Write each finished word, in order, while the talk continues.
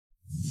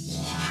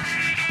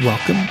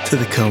Welcome to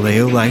the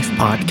Kaleo Life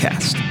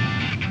Podcast.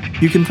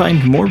 You can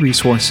find more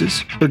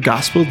resources for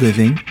gospel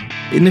living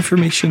and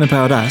information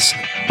about us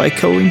by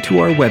going to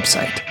our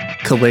website,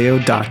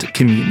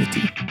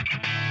 kaleo.community.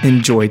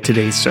 Enjoy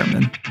today's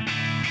sermon.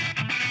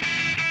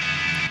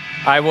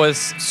 I was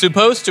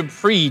supposed to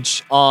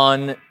preach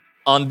on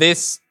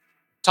this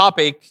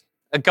topic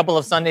a couple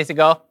of Sundays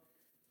ago.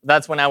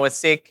 That's when I was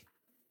sick,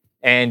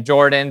 and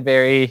Jordan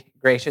very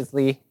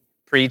graciously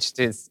preached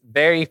his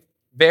very,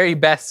 very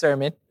best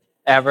sermon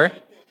ever,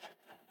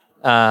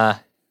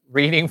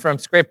 reading from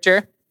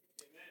Scripture.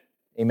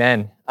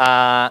 Amen.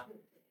 And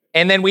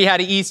then we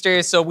had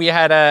Easter, so we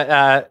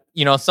had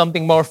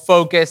something more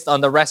focused on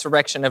the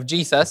resurrection of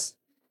Jesus.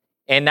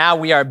 And now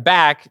we are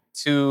back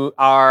to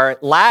our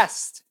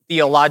last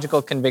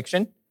theological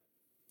conviction.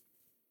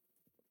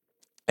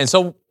 And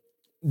so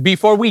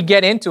before we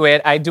get into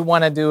it, I do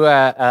want to do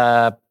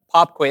a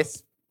pop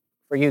quiz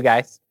for you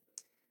guys.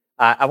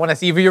 I want to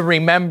see if you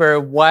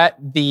remember what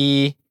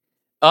the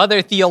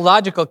other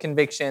theological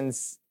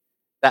convictions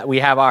that we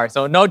have are.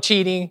 So no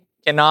cheating,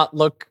 cannot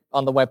look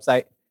on the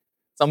website.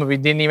 Some of you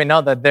didn't even know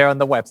that they're on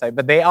the website,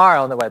 but they are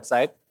on the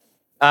website.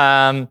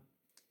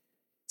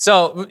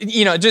 So,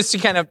 just to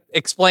kind of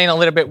explain a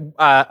little bit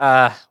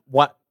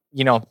what,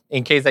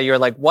 in case that you're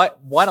like, what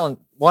on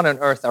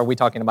earth are we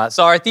talking about?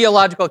 So our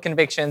theological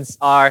convictions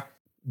are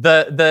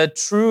the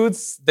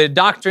truths, the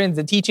doctrines,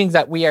 the teachings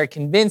that we are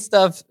convinced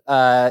of,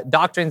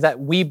 doctrines that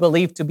we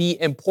believe to be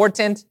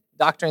important,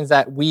 doctrines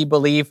that we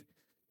believe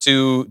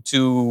to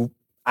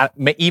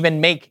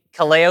even make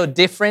Kaleo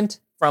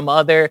different from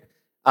other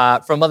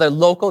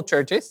local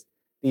churches.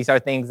 These are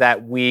things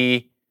that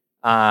we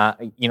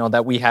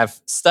that we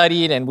have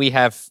studied and we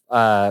have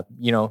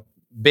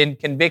been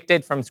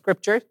convicted from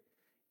Scripture,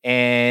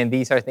 and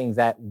these are things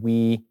that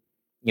we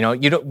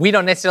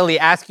don't necessarily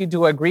ask you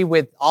to agree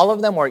with all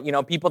of them, or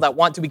people that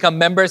want to become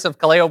members of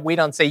Kaleo. We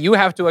don't say you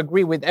have to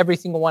agree with every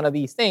single one of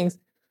these things,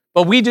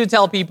 but we do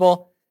tell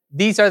people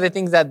these are the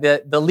things that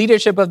the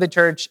leadership of the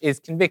church is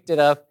convicted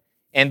of,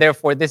 and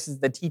therefore this is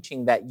the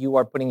teaching that you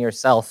are putting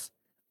yourself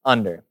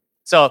under.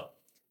 So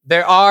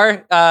there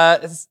are,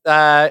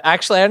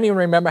 actually, I don't even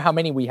remember how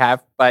many we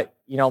have, but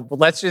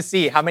let's just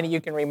see how many you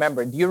can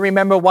remember. Do you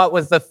remember what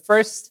was the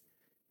first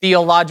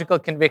theological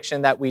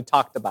conviction that we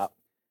talked about?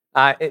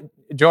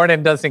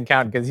 Jordan doesn't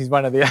count because he's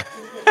one of the...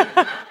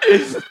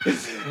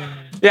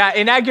 Yeah,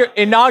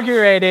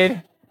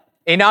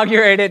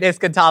 inaugurated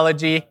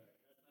eschatology.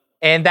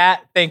 And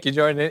that, thank you,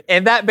 Jordan.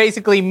 And that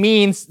basically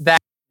means that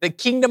the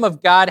kingdom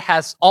of God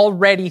has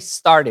already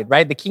started,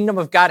 right? The kingdom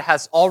of God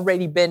has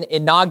already been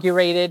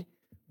inaugurated.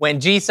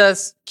 When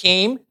Jesus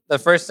came the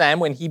first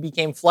time, when he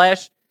became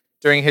flesh,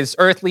 during his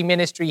earthly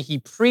ministry, he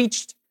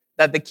preached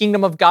that the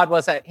kingdom of God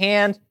was at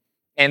hand.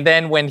 And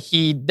then when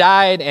he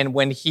died and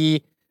when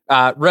he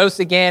rose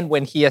again,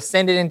 when he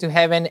ascended into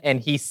heaven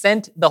and he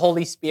sent the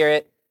Holy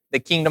Spirit, the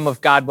kingdom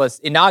of God was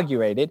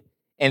inaugurated.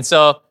 And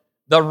so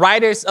the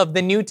writers of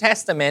the New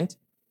Testament,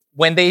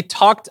 when they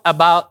talked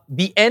about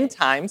the end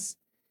times,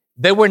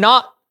 they were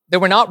not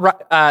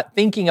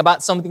thinking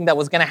about something that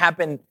was going to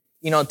happen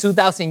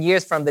 2,000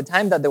 years from the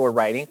time that they were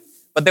writing,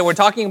 but they were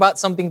talking about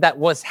something that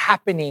was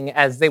happening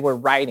as they were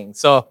writing.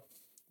 So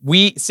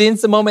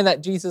since the moment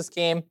that Jesus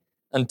came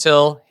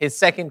until his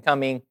second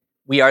coming,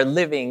 we are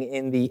living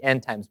in the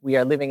end times. We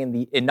are living in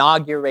the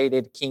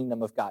inaugurated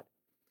kingdom of God.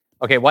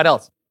 Okay, what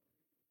else?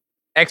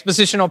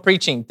 Expositional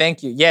preaching,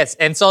 thank you. Yes,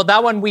 and so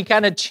that one we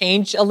kind of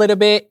changed a little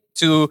bit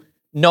to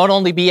not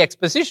only be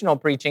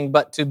expositional preaching,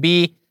 but to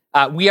be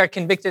we are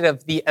convicted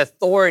of the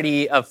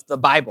authority of the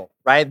Bible,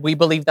 right? We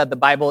believe that the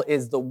Bible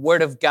is the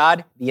Word of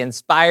God, the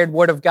inspired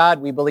Word of God.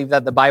 We believe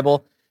that the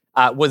Bible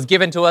was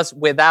given to us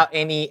without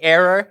any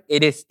error.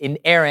 It is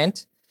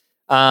inerrant.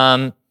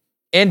 And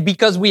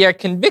because we are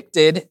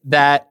convinced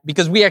that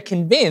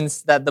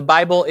the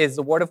Bible is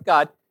the Word of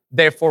God,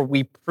 therefore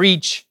we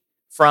preach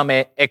from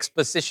it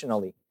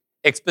expositionally.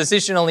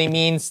 Expositionally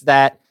means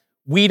that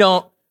we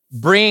don't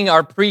bring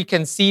our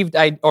preconceived,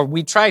 or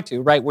we try to,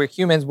 right? We're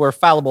humans, we're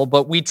fallible,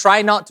 but we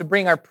try not to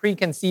bring our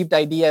preconceived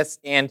ideas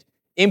and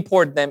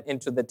import them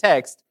into the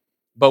text,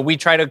 but we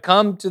try to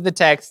come to the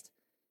text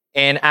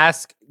and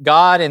ask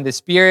God and the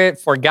Spirit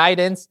for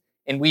guidance,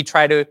 and we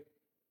try to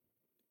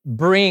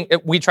bring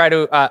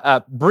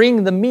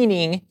the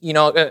meaning,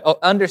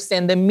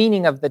 understand the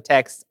meaning of the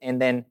text,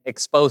 and then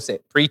expose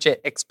it, preach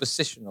it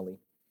expositionally.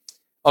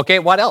 Okay,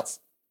 what else?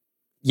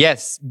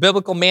 Yes,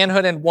 biblical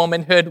manhood and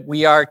womanhood.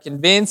 We are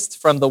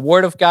convinced from the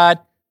Word of God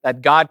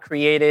that God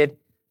created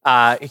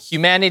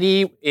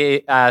humanity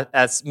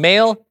as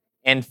male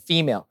and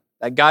female,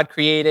 that God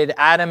created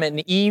Adam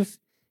and Eve,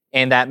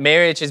 and that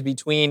marriage is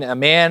between a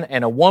man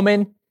and a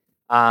woman.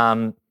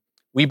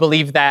 We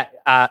believe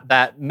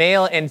that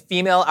male and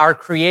female are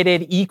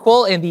created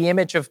equal in the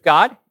image of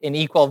God, in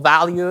equal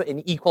value, in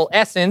equal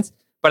essence,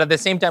 but at the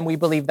same time, we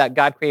believe that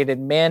God created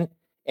men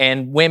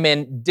and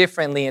women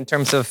differently in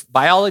terms of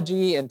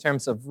biology, in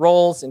terms of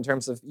roles, in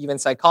terms of even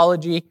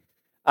psychology.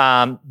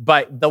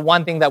 But the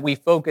one thing that we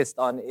focused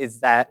on is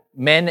that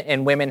men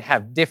and women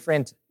have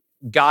different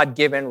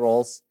God-given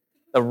roles.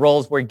 The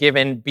roles were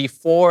given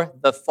before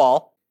the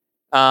fall.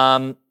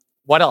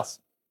 What else?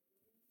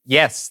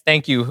 Yes,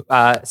 thank you.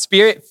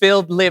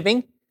 Spirit-filled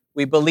living.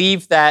 We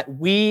believe that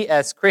we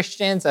as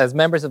Christians, as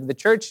members of the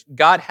church,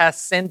 God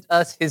has sent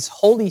us His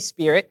Holy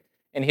Spirit,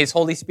 and His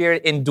Holy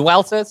Spirit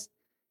indwells us.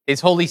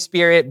 His Holy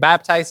Spirit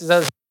baptizes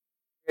us,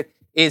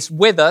 is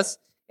with us,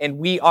 and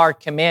we are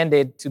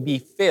commanded to be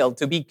filled,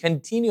 to be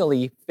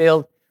continually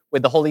filled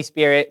with the Holy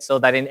Spirit, so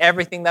that in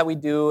everything that we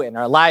do, in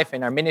our life,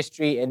 in our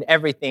ministry, in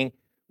everything,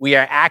 we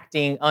are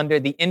acting under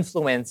the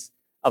influence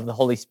of the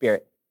Holy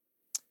Spirit.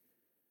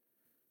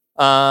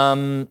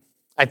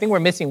 I think we're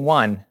missing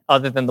one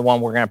other than the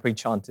one we're going to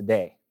preach on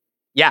today.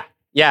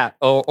 Yeah.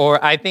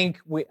 Or I think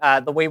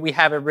the way we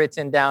have it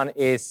written down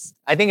is,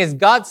 I think it's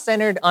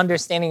God-centered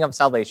understanding of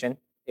salvation,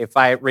 if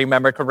I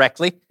remember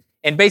correctly.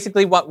 And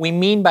basically what we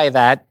mean by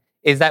that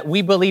is that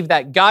we believe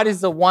that God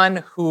is the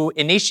one who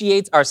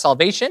initiates our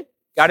salvation.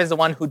 God is the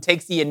one who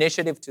takes the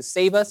initiative to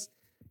save us.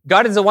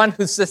 God is the one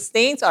who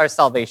sustains our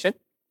salvation,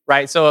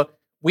 right? So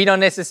we don't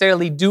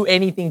necessarily do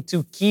anything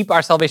to keep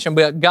our salvation,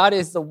 but God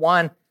is the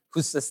one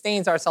who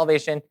sustains our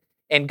salvation,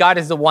 and God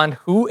is the one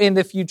who in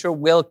the future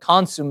will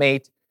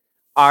consummate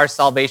our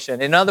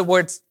salvation. In other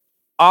words,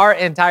 our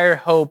entire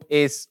hope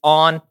is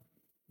on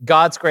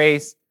God's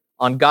grace,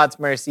 on God's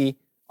mercy,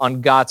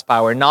 on God's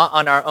power, not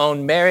on our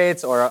own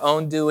merits or our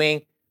own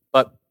doing,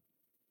 but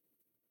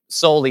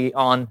solely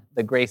on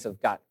the grace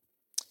of God.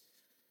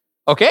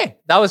 Okay,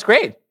 that was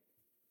great.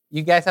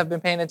 You guys have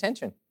been paying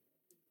attention.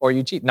 Or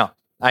you cheat. No,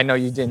 I know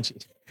you didn't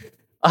cheat.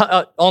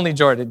 Only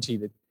Jordan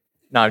cheated.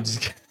 No, I'm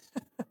just kidding.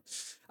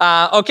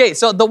 Okay,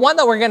 so the one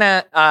that we're going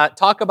to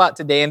talk about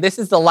today, and this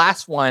is the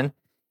last one,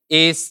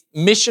 is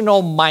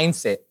missional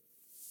mindset.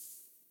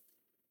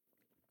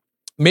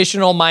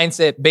 Missional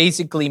mindset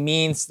basically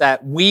means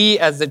that we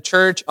as the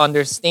church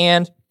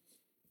understand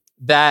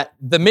that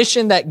the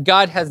mission that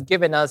God has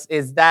given us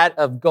is that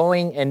of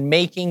going and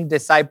making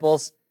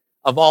disciples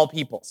of all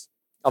peoples,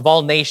 of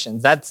all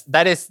nations.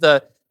 That is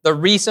the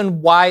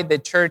reason why the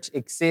church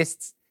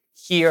exists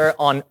here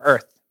on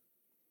earth.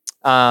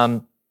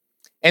 And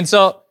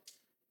so,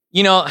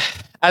 you know,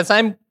 as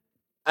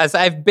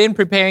I've been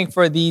preparing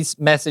for these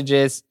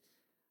messages,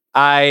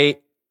 I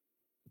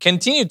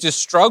continue to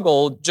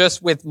struggle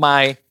just with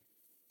my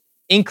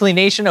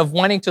inclination of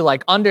wanting to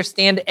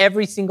understand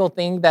every single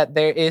thing that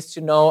there is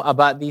to know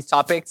about these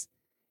topics,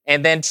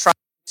 and then try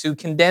to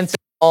condense it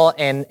all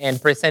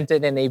and present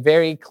it in a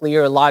very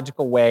clear,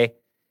 logical way.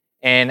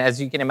 And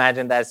as you can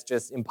imagine, that's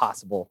just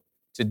impossible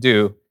to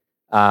do.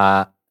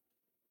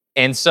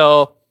 And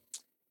so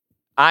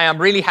I am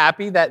really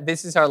happy that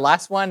this is our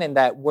last one and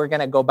that we're going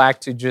to go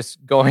back to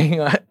just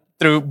going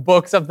through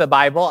books of the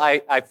Bible.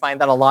 I find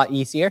that a lot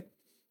easier.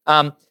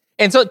 And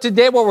so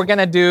today what we're going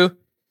to do,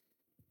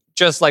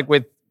 just like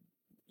with,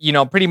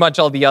 pretty much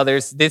all the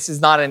others, this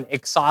is not an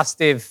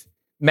exhaustive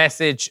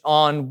message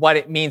on what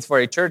it means for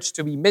a church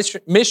to be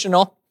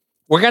missional.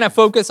 We're going to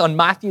focus on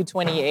Matthew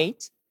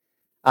 28,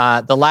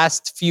 the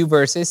last few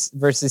verses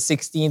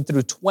 16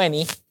 through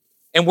 20.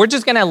 And we're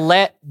just going to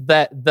let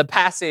the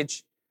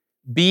passage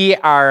be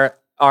our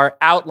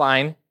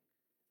outline.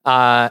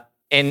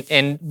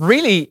 And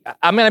really,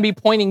 I'm going to be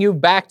pointing you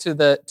back to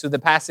the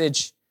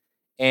passage.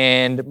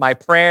 And my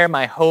prayer,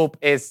 my hope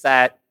is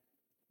that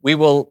we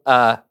will,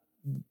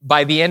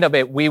 by the end of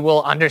it, we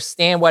will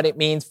understand what it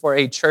means for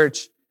a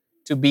church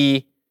to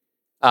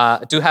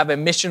have a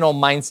missional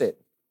mindset.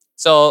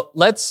 So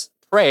let's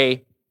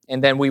pray,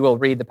 and then we will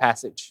read the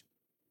passage.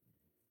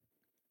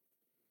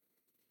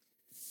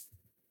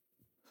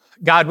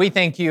 God, we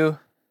thank you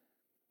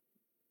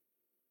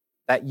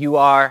that you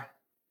are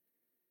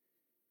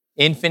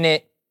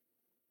infinite.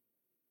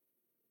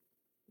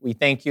 We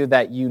thank you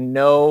that you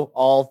know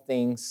all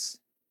things.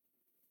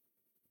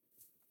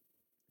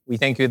 We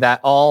thank you that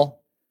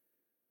all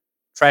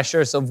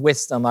treasures of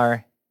wisdom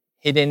are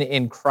hidden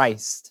in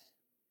Christ.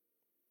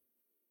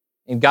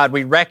 And God,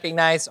 we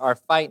recognize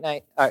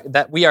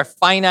that we are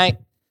finite,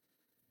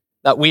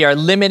 that we are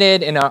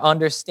limited in our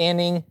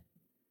understanding,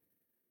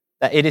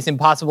 that it is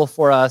impossible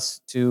for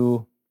us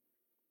to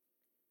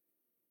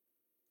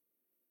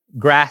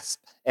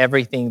grasp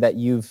everything that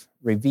you've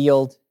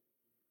revealed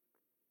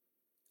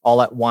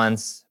all at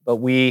once. But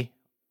we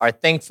are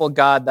thankful,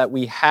 God, that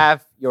we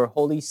have your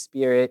Holy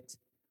Spirit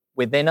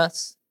within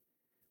us.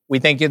 We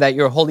thank you that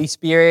your Holy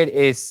Spirit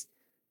is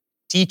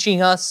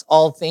teaching us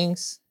all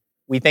things.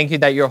 We thank you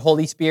that your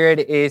Holy Spirit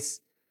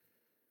is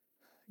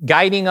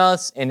guiding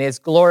us and is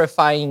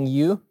glorifying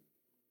you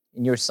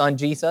in your Son,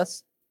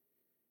 Jesus.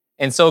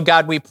 And so,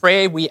 God, we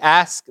pray, we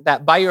ask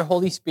that by your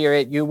Holy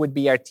Spirit, you would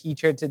be our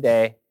teacher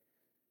today,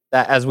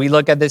 that as we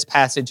look at this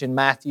passage in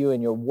Matthew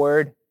and your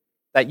word,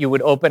 that you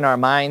would open our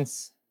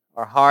minds,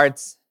 our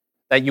hearts,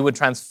 that you would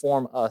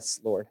transform us,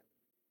 Lord.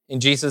 In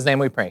Jesus' name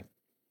we pray.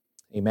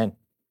 Amen.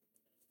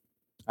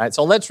 All right,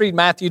 so let's read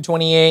Matthew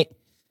 28.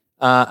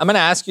 I'm going to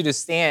ask you to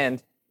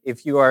stand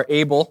if you are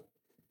able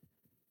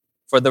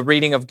for the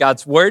reading of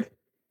God's word.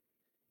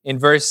 In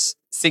verse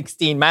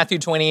 16, Matthew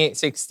 28,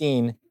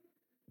 16,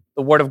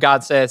 the word of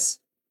God says,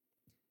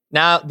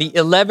 "Now the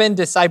 11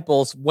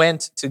 disciples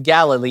went to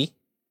Galilee,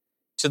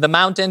 to the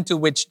mountain to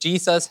which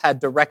Jesus had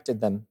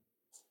directed them.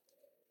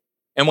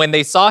 And when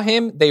they saw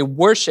him, they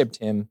worshiped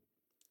him,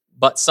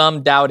 but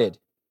some doubted.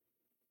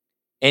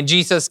 And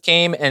Jesus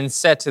came and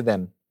said to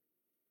them,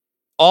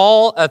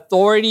 'All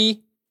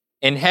authority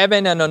in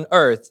heaven and on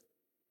earth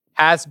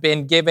has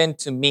been given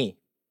to me.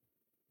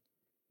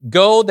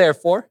 Go,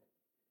 therefore,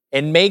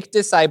 and make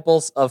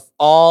disciples of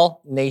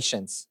all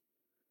nations,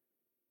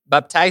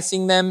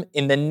 baptizing them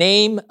in the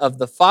name of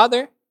the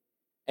Father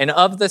and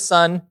of the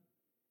Son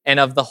and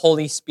of the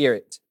Holy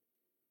Spirit,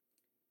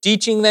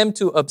 teaching them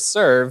to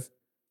observe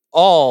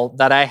all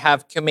that I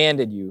have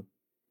commanded you.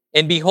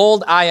 And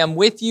behold, I am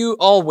with you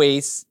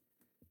always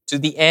to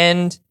the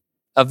end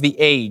of the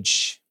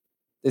age.'"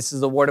 This is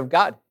the word of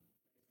God.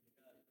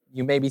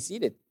 You may be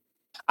seated.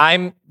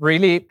 I'm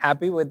really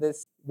happy with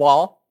this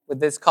wall, with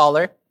this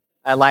color.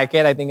 I like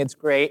it. I think it's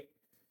great.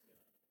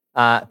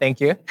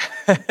 Thank you.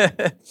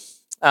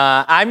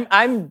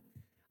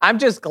 I'm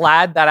just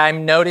glad that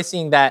I'm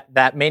noticing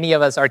that many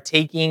of us are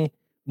taking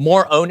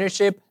more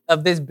ownership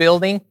of this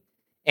building,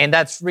 and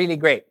that's really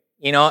great.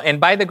 And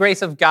by the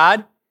grace of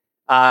God,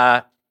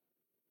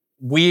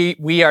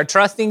 we are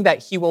trusting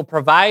that He will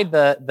provide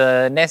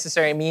the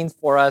necessary means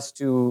for us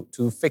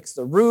to fix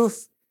the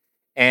roof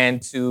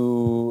and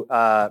to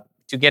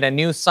get a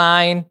new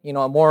sign,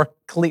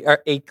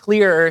 a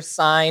clearer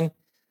sign,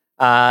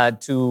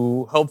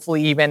 to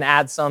hopefully even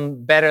add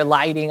some better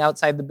lighting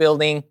outside the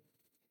building.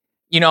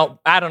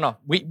 I don't know.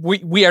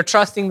 We are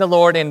trusting the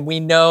Lord, and we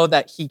know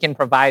that He can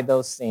provide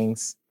those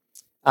things.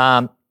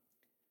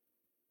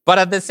 But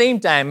at the same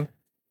time,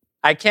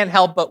 I can't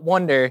help but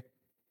wonder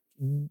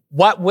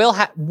what will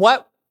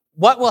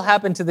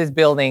happen to this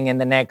building in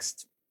the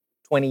next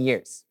 20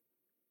 years,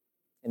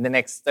 in the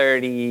next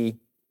 30,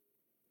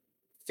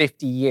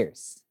 50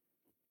 years.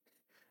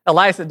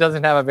 Eliza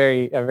doesn't have a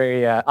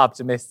very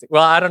optimistic.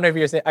 Well, I don't know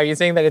if are you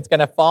saying that it's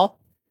going to fall?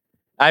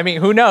 I mean,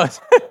 who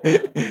knows?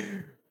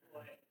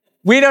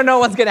 We don't know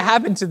what's going to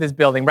happen to this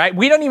building, right?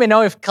 We don't even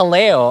know if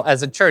Kaleo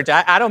as a church,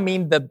 I don't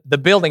mean the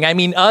building, I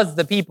mean us,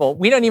 the people.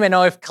 We don't even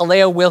know if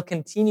Kaleo will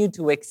continue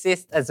to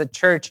exist as a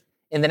church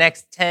in the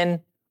next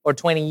 10 or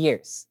 20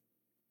 years.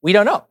 We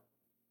don't know,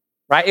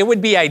 right? It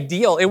would be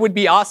ideal. It would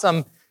be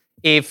awesome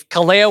if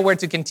Kaleo were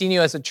to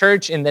continue as a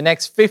church in the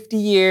next 50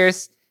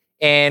 years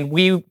and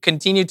we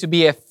continue to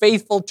be a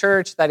faithful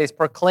church that is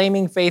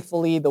proclaiming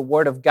faithfully the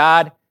word of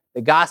God,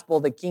 the gospel,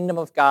 the kingdom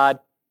of God.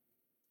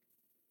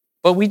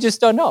 But we just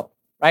don't know,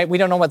 right? We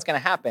don't know what's going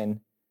to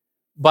happen.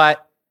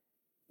 But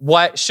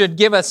what should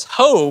give us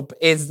hope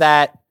is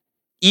that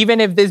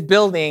even if this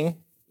building,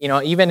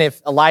 even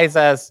if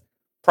Eliza's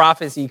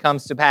prophecy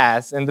comes to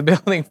pass and the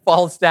building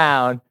falls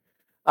down,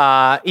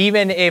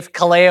 even if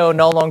Kaleo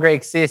no longer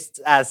exists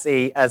as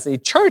a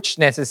church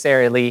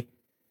necessarily,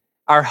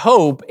 our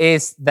hope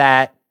is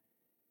that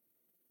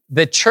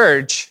the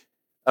church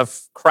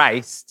of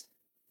Christ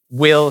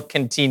will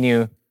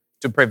continue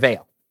to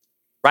prevail,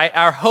 right?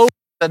 Our hope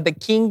that the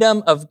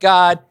kingdom of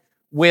God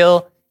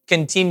will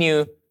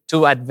continue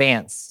to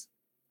advance.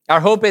 Our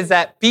hope is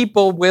that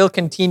people will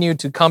continue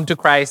to come to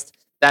Christ,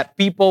 that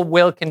people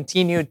will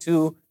continue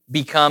to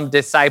become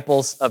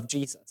disciples of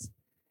Jesus.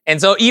 And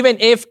so even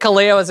if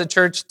Kaleo as a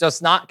church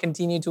does not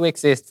continue to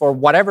exist for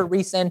whatever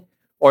reason,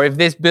 or if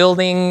this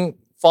building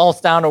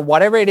falls down or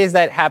whatever it is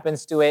that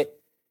happens to it,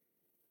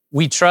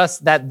 we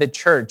trust that the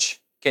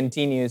church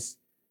continues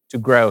to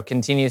grow,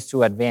 continues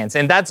to advance.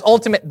 And that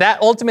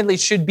ultimately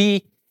should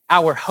be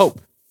our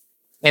hope.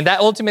 And that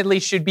ultimately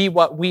should be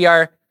what we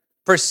are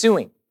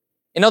pursuing.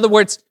 In other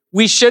words,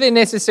 we shouldn't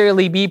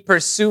necessarily be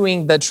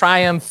pursuing the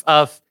triumph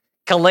of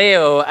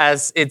Kaleo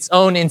as its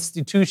own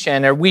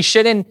institution, or we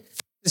shouldn't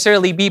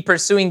necessarily be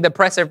pursuing the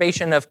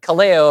preservation of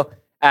Kaleo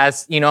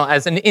as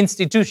an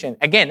institution.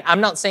 Again, I'm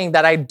not saying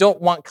that I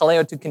don't want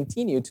Kaleo to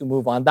continue to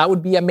move on. That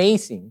would be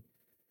amazing.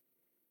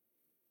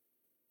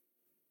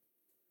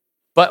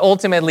 But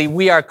ultimately,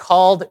 we are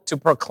called to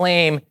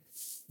proclaim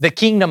the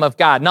kingdom of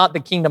God, not the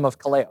kingdom of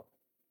Kaleo,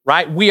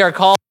 right? We are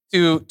called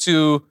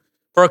to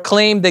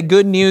proclaim the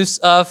good news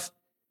of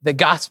the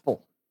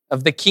gospel,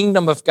 of the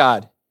kingdom of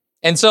God.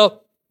 And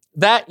so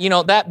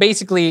that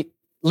basically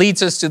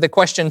leads us to the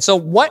question, so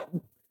what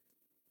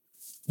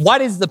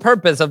is the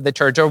purpose of the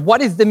church, or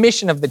what is the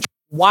mission of the church?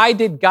 Why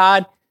did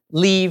God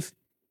leave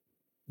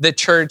the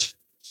church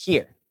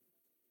here?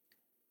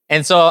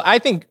 And so I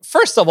think,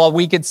 first of all,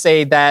 we could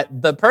say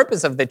that the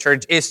purpose of the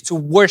church is to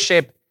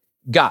worship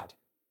God,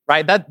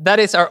 right? That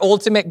is our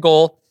ultimate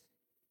goal.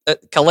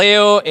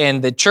 Kaleo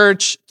and the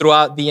church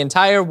throughout the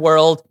entire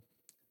world,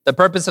 the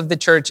purpose of the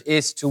church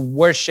is to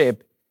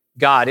worship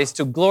God, is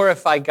to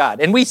glorify God.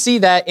 And we see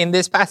that in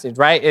this passage,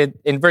 right?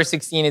 In verse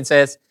 16, it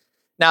says,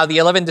 "Now the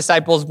 11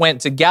 disciples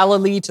went to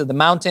Galilee, to the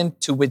mountain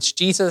to which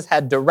Jesus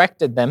had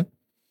directed them.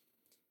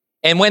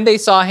 And when they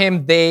saw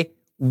him, they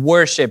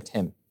worshiped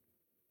him."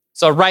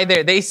 So right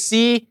there, they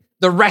see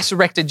the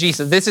resurrected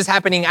Jesus. This is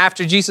happening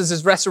after Jesus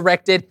is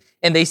resurrected,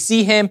 and they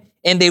see him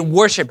and they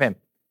worship him.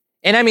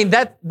 And I mean,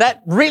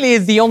 that really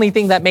is the only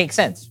thing that makes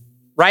sense,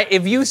 right?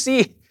 If you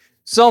see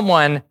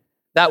someone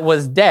that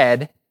was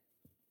dead,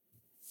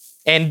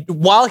 and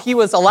while he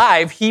was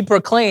alive, he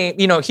proclaimed,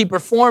 he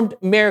performed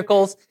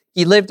miracles,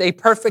 he lived a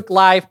perfect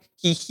life,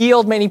 he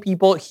healed many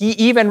people, he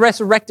even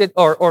resurrected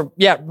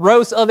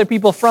rose other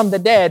people from the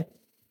dead,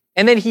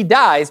 and then he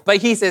dies. But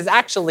he says,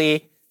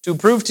 actually, to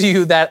prove to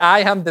you that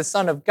I am the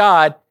Son of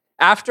God,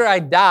 after I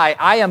die,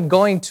 I am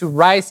going to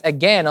rise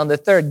again on the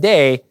third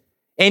day.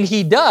 And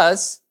he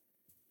does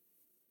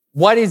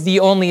what is the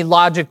only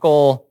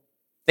logical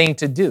thing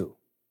to do?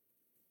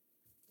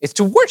 It's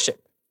to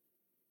worship,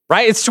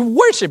 right? It's to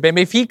worship him.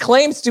 If he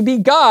claims to be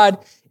God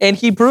and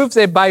he proves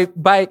it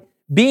by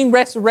being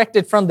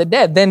resurrected from the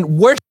dead, then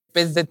worship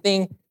is the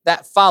thing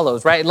that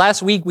follows, right?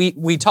 Last week,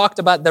 we talked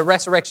about the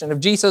resurrection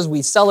of Jesus.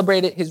 We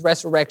celebrated his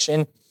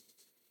resurrection.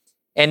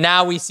 And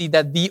now we see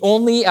that the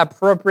only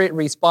appropriate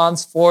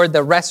response for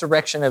the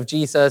resurrection of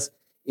Jesus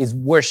is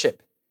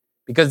worship,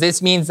 because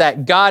this means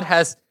that God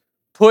has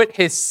put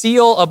his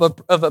seal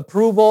of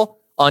approval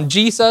on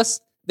Jesus.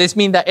 This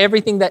means that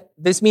everything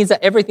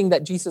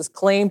that Jesus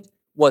claimed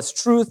was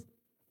truth.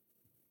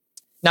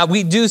 Now,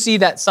 we do see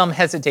that some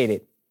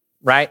hesitated,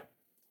 right?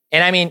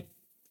 And I mean,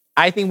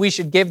 I think we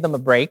should give them a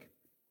break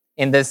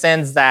in the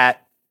sense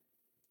that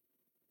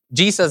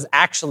Jesus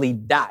actually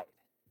died.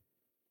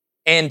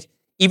 And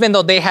even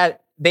though they had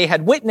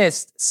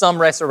witnessed some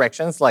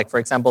resurrections, like, for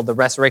example, the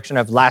resurrection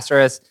of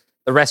Lazarus,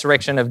 the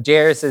resurrection of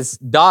Jairus'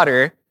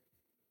 daughter,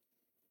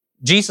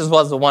 Jesus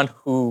was the one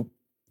who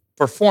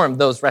performed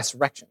those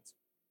resurrections,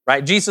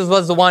 right? Jesus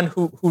was the one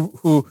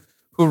who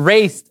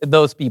raised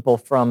those people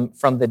from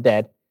the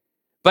dead.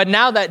 But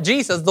now that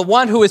Jesus, the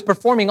one who is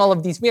performing all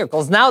of these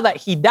miracles, now that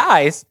he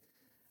dies,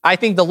 I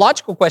think the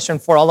logical question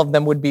for all of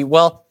them would be,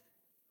 well,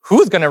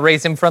 who's going to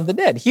raise him from the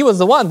dead? He was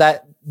the one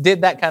that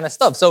did that kind of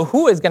stuff. So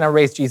who is going to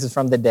raise Jesus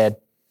from the dead?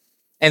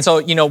 And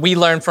so, we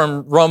learn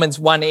from Romans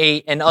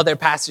 1:8 and other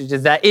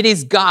passages that it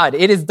is God.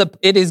 It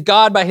is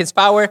God by his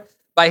power,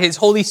 by his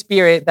Holy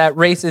Spirit that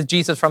raises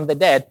Jesus from the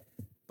dead.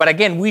 But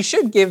again, we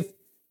should give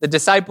the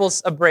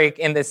disciples a break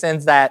in the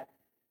sense that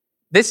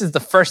this is the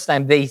first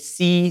time they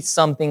see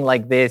something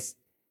like this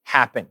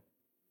happen.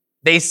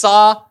 They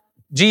saw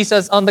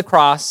Jesus on the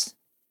cross.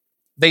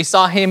 They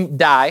saw him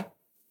die.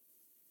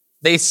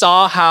 They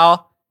saw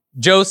how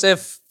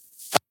Joseph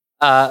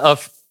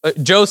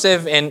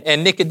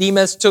and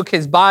Nicodemus took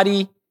his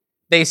body.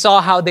 They saw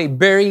how they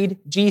buried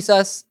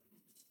Jesus.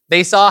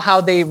 They saw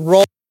how they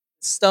rolled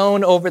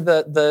stone over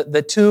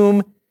the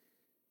tomb.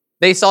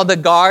 They saw the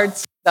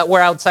guards that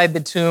were outside the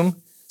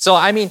tomb. So,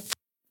 I mean,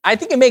 I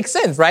think it makes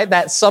sense, right?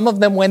 That some of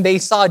them, when they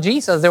saw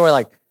Jesus, they were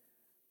like,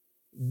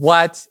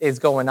 what is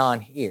going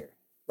on here,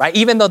 right?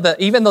 Even though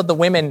the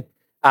women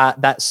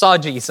that saw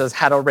Jesus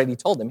had already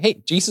told them, hey,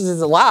 Jesus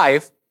is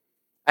alive,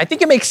 I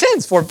think it makes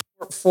sense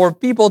for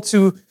people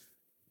to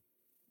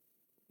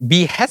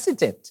be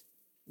hesitant,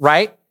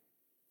 right?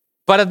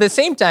 But at the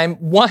same time,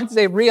 once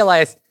they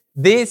realize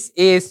this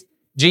is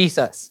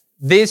Jesus,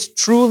 this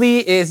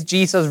truly is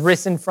Jesus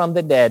risen from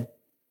the dead,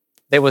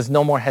 there was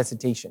no more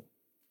hesitation.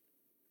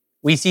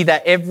 We see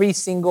that every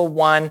single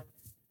one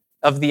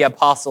of the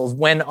apostles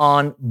went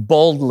on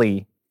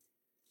boldly,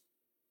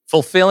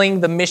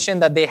 fulfilling the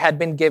mission that they had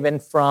been given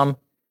from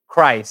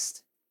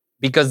Christ,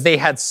 because they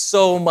had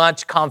so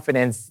much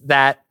confidence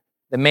that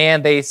the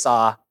man they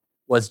saw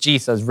was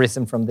Jesus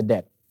risen from the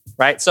dead,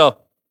 right? So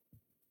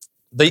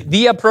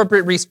the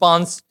appropriate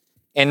response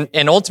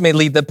and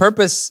ultimately the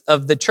purpose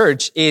of the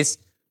church is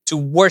to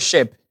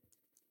worship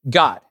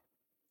God,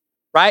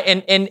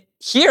 right? And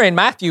here in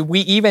Matthew, we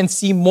even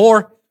see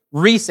more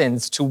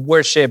reasons to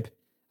worship,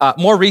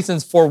 more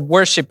reasons for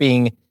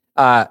worshiping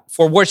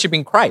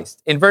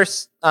Christ. In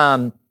verse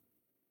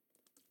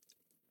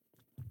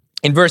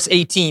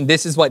 18,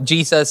 this is what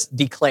Jesus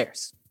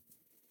declares.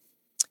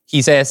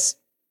 He says,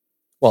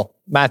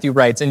 Matthew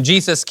writes, and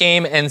Jesus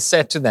came and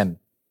said to them,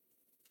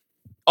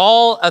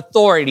 all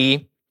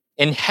authority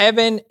in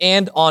heaven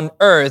and on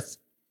earth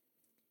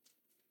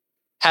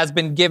has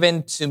been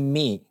given to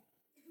me.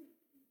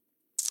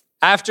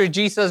 After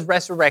Jesus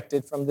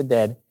resurrected from the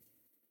dead,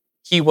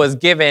 he was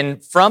given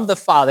from the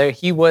Father,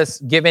 he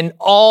was given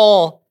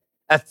all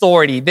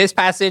authority. This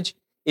passage,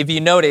 if you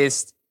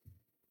noticed,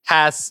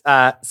 has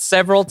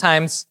several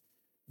times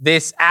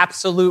this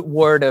absolute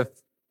word of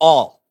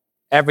all,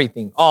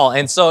 everything, all.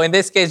 And so in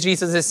this case,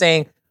 Jesus is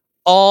saying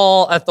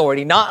all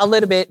authority, not a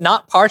little bit,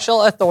 not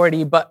partial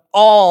authority, but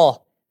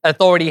all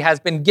authority has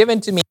been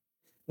given to me,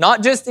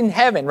 not just in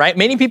heaven, right?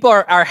 Many people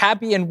are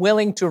happy and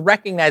willing to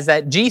recognize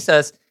that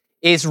Jesus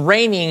is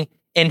reigning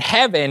in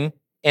heaven,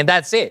 and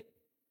that's it.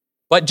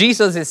 But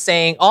Jesus is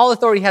saying, all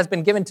authority has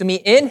been given to me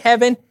in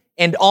heaven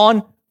and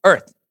on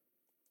earth.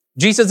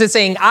 Jesus is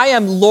saying, I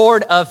am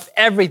Lord of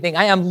everything.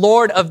 I am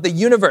Lord of the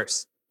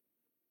universe,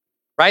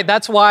 right?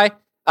 That's why,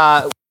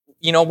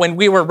 when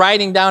we were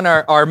writing down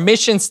our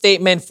mission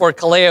statement for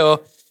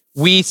Kaleo,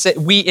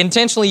 we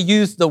intentionally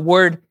used the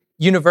word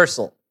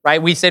universal,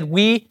 right? We said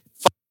we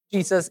follow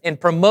Jesus and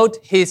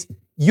promote his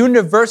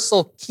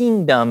universal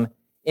kingdom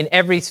in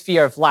every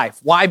sphere of life.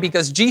 Why?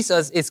 Because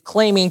Jesus is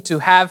claiming to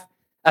have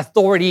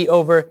authority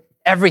over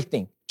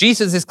everything.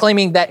 Jesus is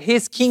claiming that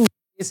his kingdom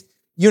is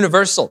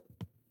universal.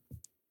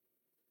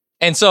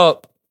 And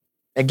so,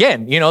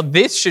 again,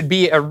 this should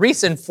be a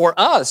reason for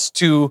us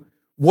to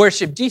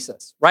worship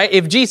Jesus, right?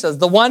 If Jesus,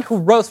 the one who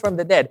rose from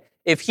the dead,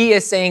 if he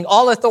is saying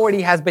all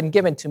authority has been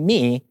given to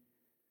me,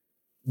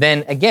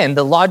 then again,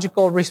 the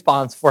logical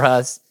response for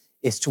us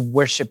is to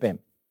worship him.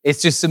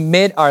 It's to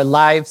submit our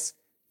lives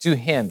to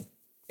him.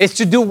 It's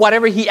to do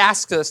whatever he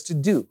asks us to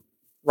do,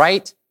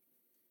 right?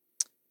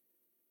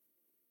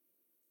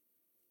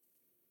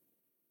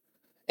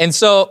 And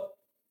so,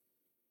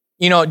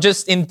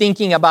 just in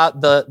thinking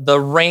about the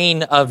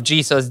reign of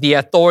Jesus, the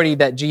authority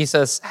that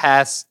Jesus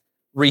has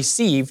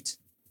received,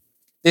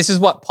 this is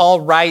what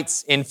Paul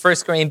writes in 1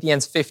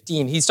 Corinthians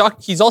 15. He's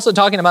also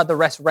talking about the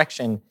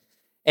resurrection.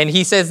 And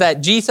he says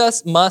that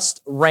Jesus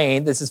must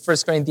reign. This is 1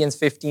 Corinthians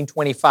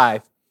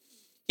 15:25.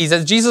 He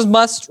says, Jesus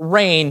must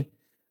reign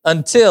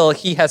until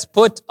he has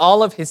put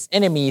all of his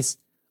enemies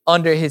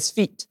under his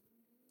feet.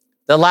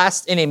 The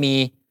last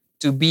enemy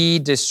to be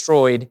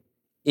destroyed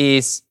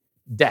is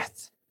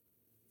death.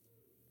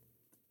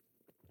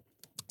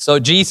 So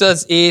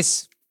Jesus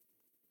is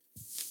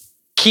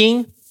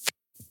king.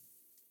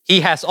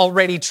 He has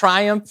already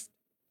triumphed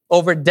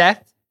over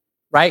death,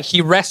 right?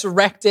 He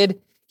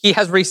resurrected. He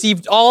has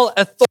received all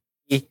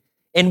authority.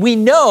 And we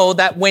know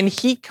that when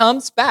he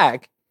comes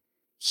back,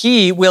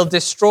 he will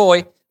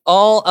destroy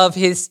all of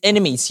his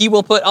enemies. He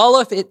will put all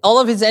of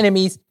his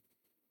enemies,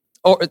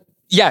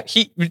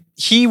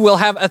 he will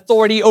have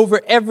authority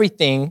over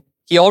everything.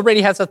 He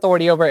already has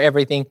authority over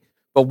everything.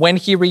 But when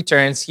he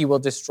returns, he will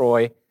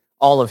destroy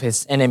all of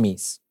his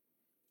enemies.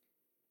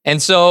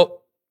 And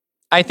so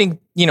I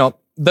think,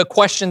 the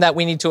question that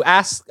we need to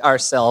ask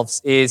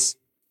ourselves is,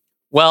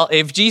 well,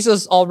 if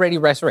Jesus already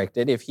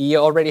resurrected, if he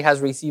already has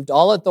received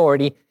all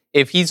authority,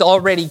 if he's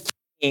already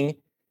king,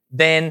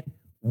 then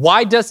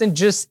why doesn't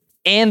just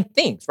end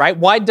things, right?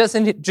 Why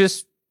doesn't he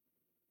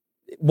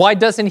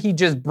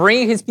just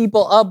bring his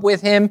people up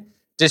with him,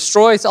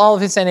 destroys all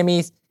of his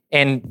enemies,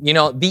 and,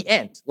 the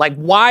end? Like,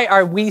 why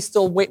are we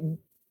still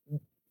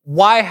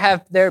why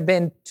have there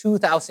been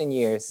 2,000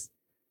 years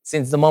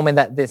since the moment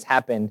that this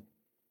happened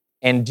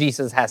and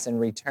Jesus hasn't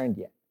returned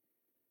yet?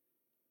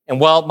 And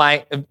well,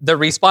 the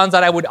response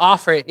that I would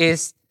offer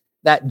is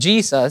that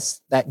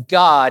that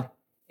God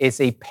is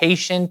a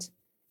patient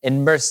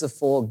and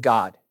merciful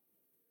God.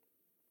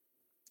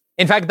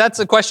 In fact, that's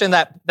a question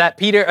that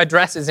Peter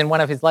addresses in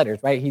one of his letters,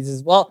 right? He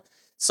says, well,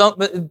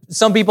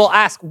 some people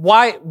ask,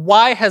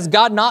 why has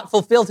God not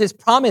fulfilled his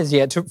promise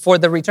yet for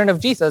the return of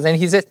Jesus? And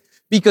he says,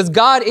 because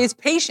God is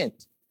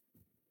patient.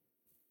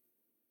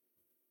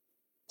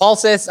 Paul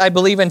says, I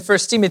believe in 1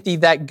 Timothy,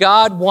 that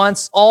God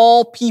wants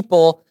all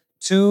people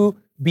to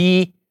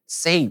be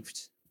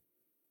saved.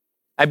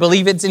 I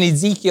believe it's in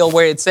Ezekiel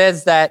where it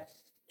says that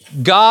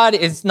God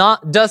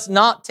does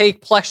not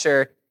take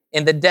pleasure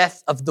in the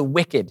death of the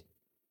wicked.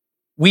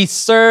 We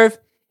serve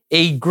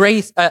a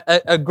gracious,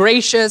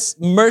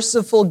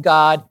 merciful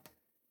God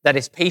that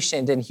is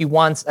patient, and he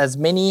wants as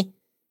many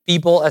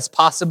people as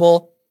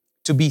possible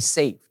to be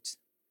saved.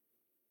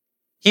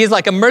 He is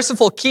like a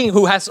merciful king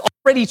who has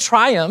already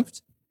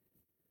triumphed,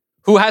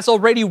 who has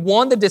already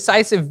won the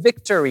decisive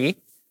victory,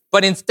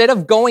 but instead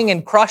of going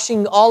and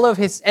crushing all of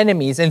his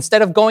enemies,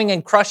 instead of going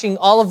and crushing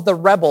all of the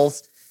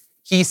rebels,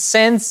 he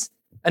sends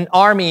an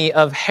army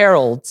of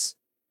heralds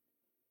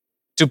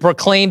to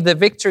proclaim the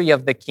victory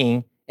of the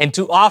king and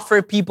to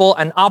offer people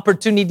an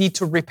opportunity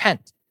to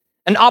repent,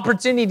 an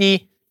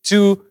opportunity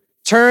to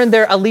turn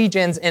their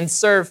allegiance and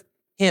serve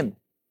him,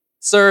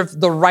 serve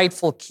the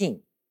rightful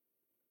king.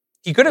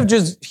 He could have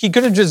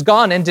just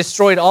gone and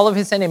destroyed all of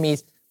his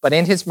enemies, but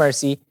in his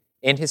mercy,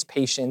 in his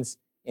patience,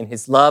 in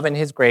his love and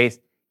his grace,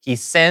 he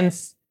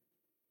sends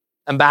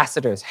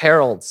ambassadors,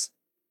 heralds,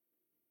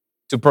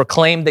 to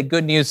proclaim the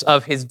good news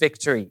of his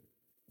victory,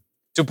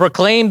 to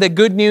proclaim the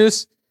good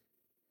news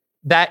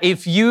that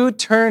if you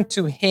turn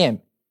to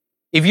him,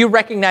 if you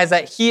recognize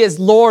that he is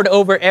Lord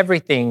over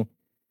everything,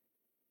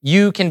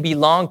 you can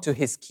belong to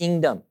his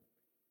kingdom.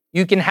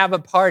 You can have a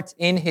part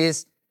in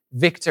his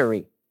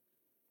victory.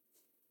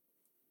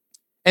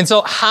 And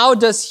so how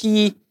does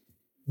he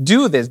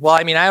do this? Well,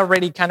 I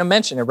already kind of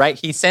mentioned it, right?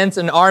 He sends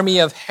an army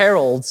of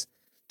heralds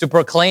to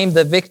proclaim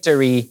the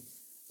victory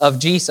of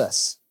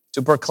Jesus,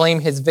 to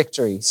proclaim his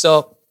victory.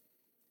 So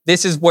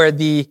this is where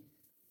the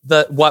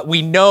what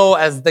we know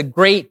as the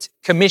Great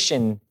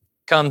Commission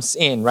comes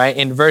in, right?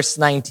 In verse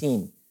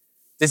 19.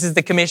 This is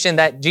the commission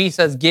that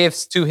Jesus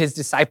gives to his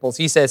disciples.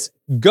 He says,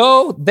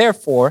 "Go,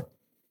 therefore,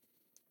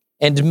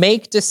 and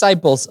make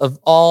disciples of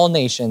all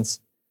nations,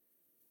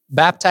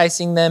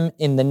 baptizing them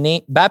in the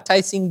name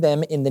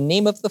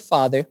of the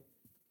Father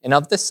and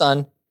of the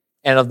Son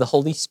and of the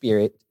Holy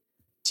Spirit,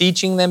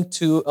 teaching them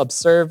to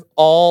observe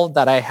all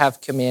that I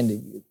have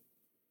commanded you."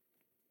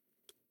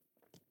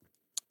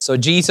 So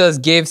Jesus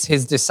gives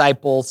his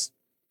disciples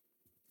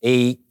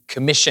a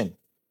commission.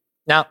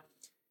 Now,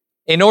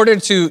 in order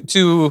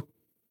to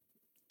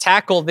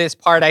tackle this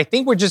part, I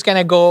think we're just going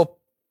to go,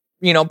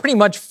 pretty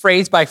much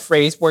phrase by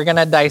phrase. We're going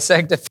to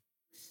dissect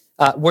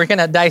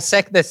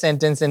the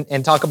sentence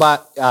and talk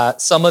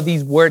about some of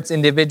these words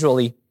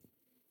individually.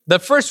 The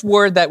first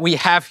word that we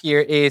have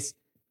here is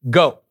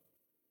go.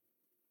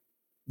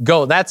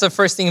 Go. That's the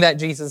first thing that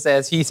Jesus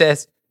says. He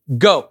says,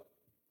 go.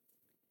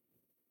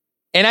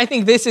 And I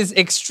think this is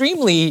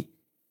extremely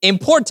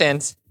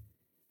important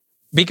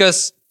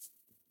because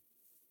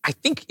I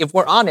think if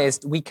we're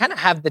honest, we kind of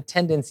have the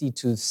tendency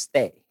to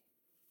stay.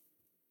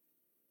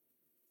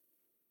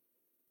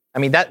 I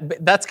mean,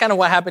 that's kind of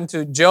what happened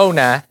to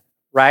Jonah,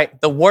 right?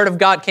 The word of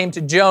God came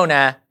to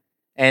Jonah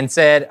and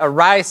said,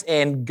 arise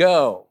and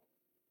go.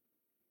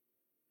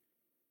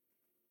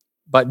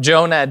 But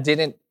Jonah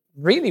didn't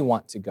really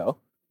want to go.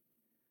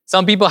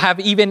 Some people have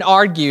even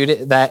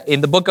argued that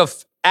in the book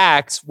of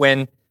Acts,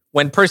 when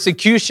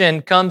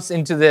persecution comes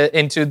into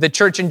the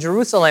church in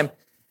Jerusalem,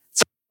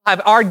 some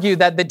have argued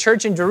that the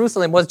church in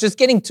Jerusalem was just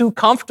getting too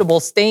comfortable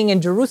staying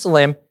in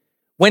Jerusalem,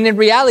 when in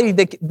reality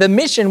the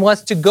mission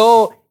was to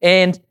go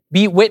and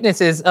be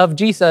witnesses of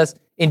Jesus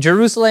in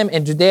Jerusalem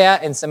and Judea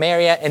and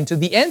Samaria and to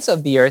the ends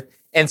of the earth.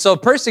 And so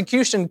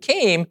persecution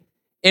came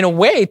in a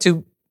way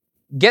to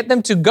get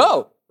them to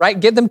go, right?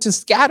 Get them to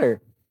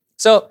scatter.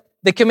 So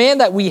the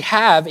command that we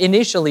have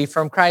initially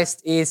from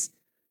Christ is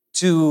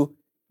to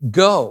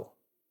go.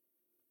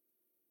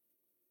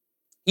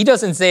 He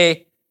doesn't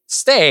say,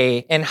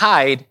 stay and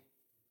hide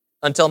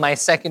until my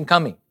second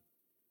coming,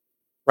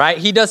 right?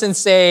 He doesn't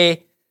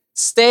say,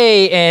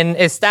 stay and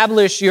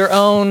establish your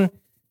own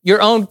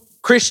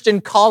Christian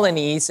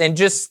colonies and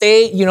just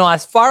stay,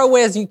 as far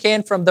away as you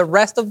can from the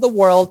rest of the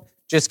world.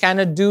 Just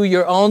kind of do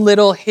your own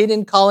little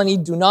hidden colony.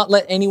 Do not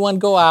let anyone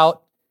go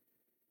out.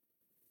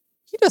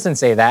 He doesn't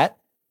say that.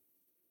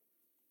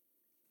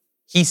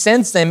 He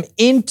sends them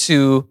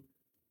into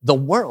the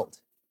world.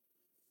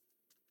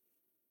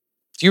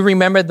 Do you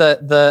remember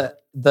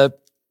the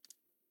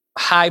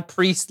high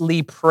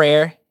priestly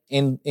prayer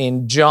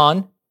in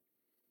John?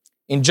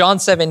 In John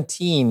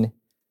 17,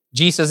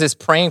 Jesus is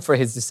praying for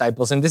his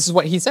disciples, and this is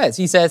what he says.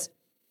 He says,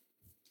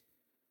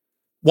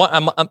 one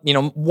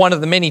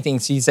of the many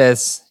things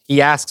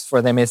he asks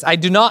for them is, I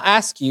do not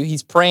ask you,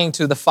 he's praying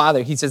to the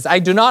Father. He says, I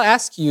do not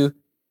ask you,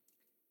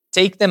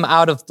 take them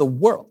out of the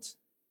world,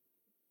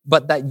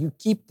 but that you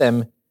keep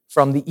them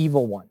from the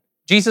evil one.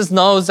 Jesus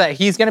knows that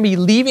he's going to be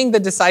leaving the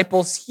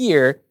disciples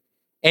here,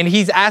 and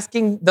he's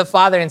asking the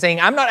Father and saying,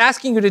 I'm not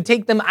asking you to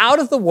take them out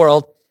of the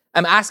world.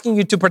 I'm asking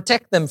you to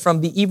protect them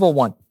from the evil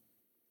one.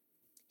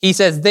 He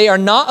says, they are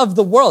not of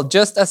the world,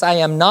 just as I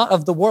am not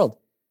of the world.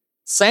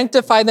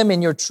 Sanctify them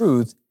in your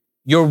truth.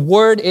 Your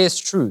word is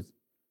truth.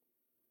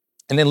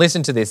 And then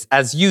listen to this.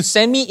 As you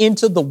send me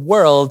into the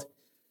world,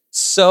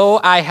 so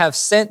I have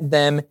sent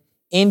them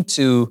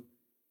into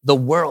the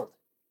world.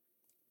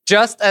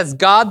 Just as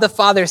God the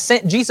Father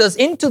sent Jesus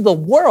into the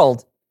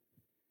world,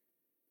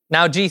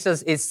 now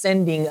Jesus is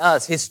sending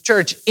us, his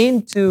church,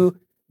 into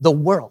the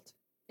world.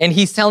 And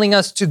he's telling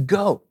us to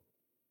go.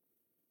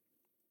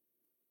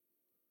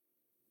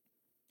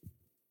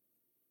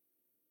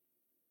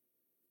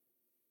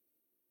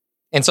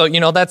 And so,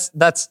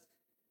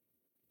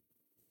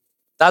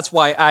 that's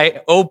why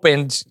I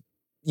opened,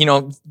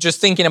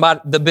 just thinking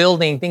about the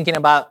building, thinking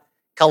about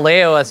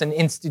Kaleo as an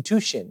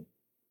institution.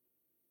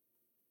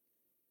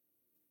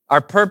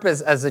 Our purpose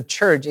as a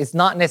church is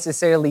not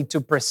necessarily to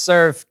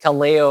preserve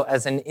Kaleo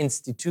as an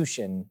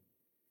institution.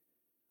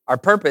 Our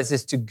purpose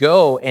is to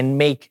go and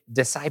make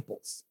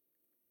disciples.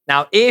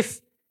 Now, if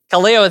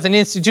Kaleo as an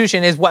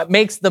institution is what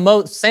makes the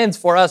most sense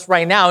for us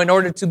right now in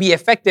order to be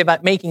effective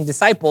at making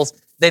disciples,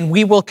 then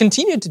we will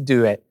continue to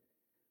do it.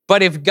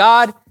 But if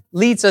God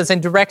leads us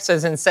and directs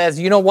us and says,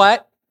 you know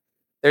what?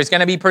 There's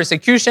going to be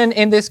persecution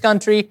in this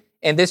country,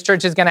 and this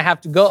church is going to have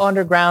to go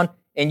underground,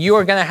 and you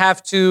are going to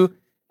have to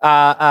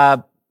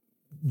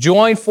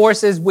join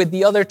forces with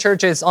the other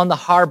churches on the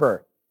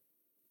harbor.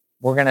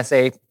 We're going to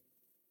say,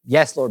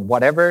 yes, Lord,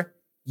 whatever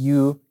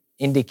you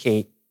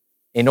indicate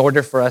in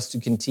order for us to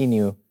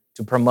continue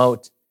to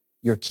promote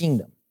your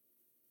kingdom.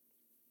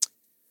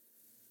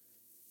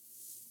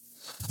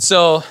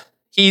 So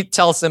he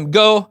tells them,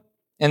 go,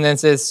 and then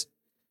says,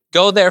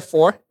 go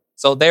therefore.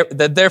 So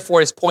the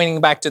therefore is pointing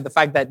back to the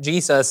fact that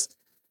Jesus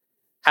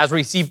has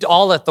received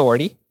all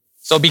authority.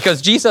 So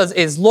because Jesus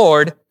is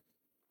Lord,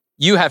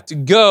 you have to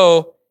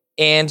go,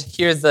 and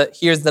here's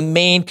the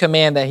main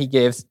command that he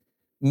gives.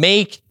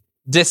 Make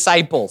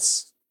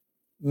disciples.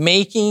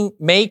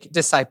 Make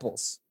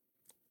disciples.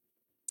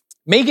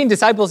 Making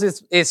disciples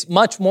is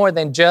much more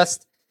than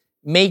just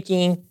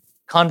making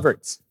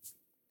converts.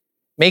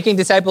 Making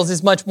disciples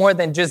is much more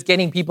than just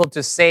getting people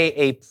to say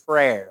a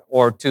prayer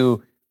or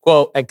to,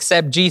 quote,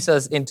 accept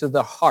Jesus into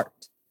the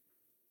heart.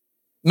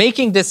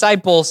 Making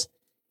disciples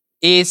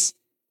is,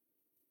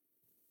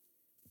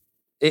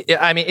 it's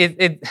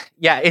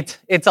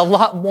a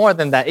lot more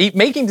than that.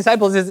 Making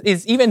disciples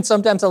is even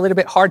sometimes a little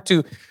bit hard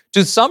to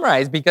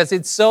summarize because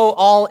it's so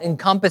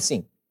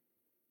all-encompassing.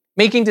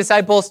 Making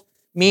disciples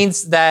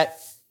means that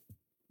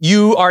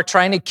you are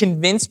trying to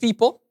convince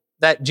people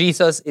that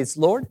Jesus is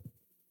Lord.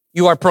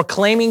 You are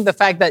proclaiming the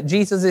fact that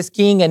Jesus is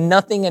king and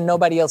nothing and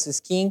nobody else is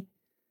king.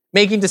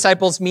 Making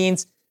disciples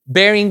means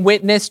bearing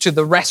witness to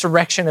the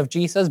resurrection of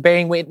Jesus,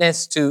 bearing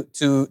witness to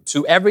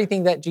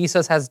everything that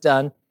Jesus has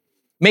done.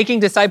 Making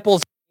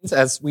disciples means,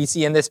 as we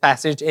see in this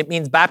passage, it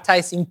means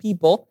baptizing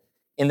people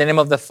in the name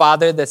of the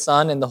Father, the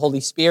Son, and the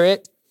Holy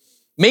Spirit.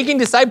 Making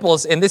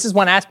disciples, and this is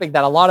one aspect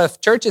that a lot of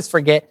churches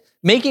forget,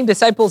 making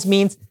disciples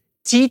means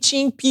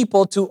teaching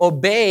people to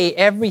obey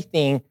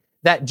everything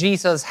that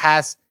Jesus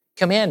has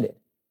commanded.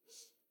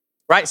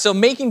 Right? So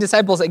making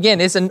disciples, again,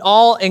 is an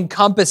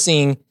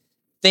all-encompassing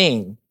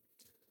thing.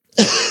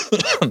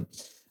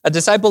 A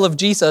disciple of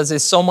Jesus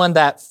is someone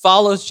that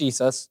follows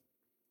Jesus,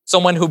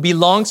 someone who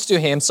belongs to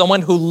him,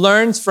 someone who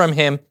learns from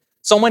him,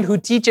 someone who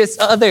teaches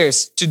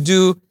others to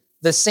do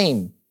the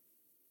same.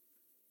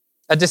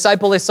 A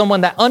disciple is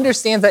someone that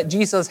understands that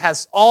Jesus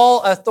has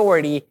all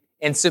authority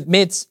and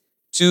submits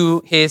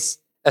to his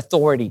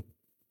authority.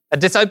 A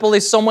disciple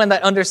is someone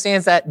that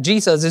understands that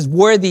Jesus is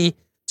worthy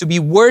to be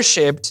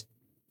worshiped,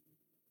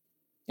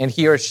 and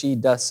he or she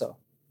does so.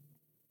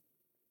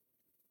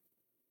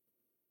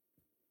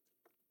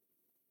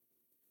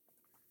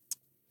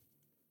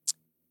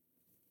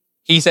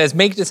 He says,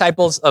 make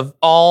disciples of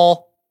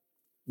all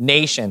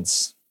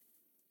nations,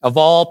 of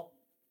all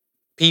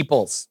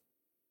peoples.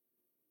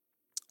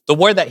 The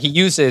word that he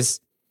uses,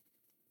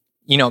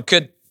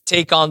 could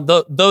take on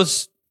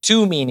those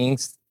two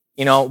meanings.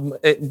 When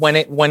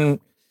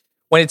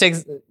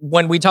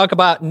we talk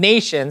about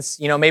nations,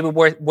 maybe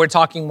we're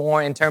talking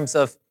more in terms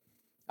of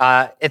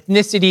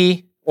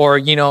ethnicity or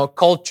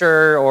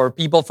culture or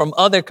people from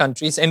other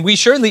countries, and we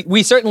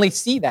certainly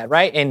see that,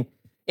 right?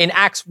 In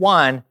Acts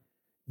 1,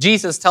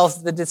 Jesus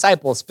tells the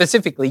disciples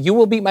specifically, "You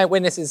will be my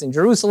witnesses in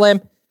Jerusalem,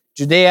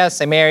 Judea,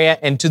 Samaria,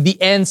 and to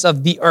the ends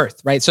of the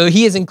earth," right? So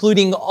he is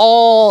including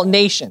all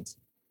nations.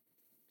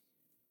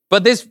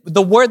 But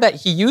the word that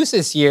he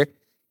uses here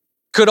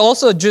could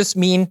also just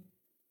mean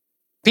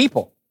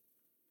people,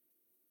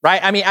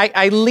 right? I mean,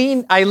 I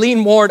lean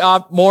more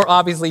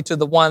obviously to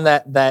the one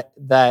that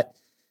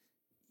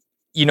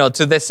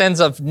to the sense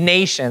of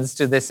nations,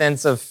 to the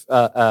sense of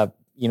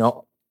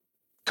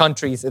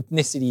countries,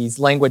 ethnicities,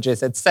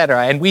 languages,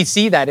 etc. And we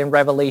see that in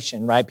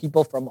Revelation, right?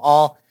 People from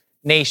all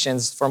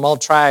nations, from all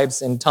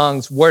tribes and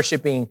tongues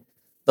worshiping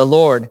the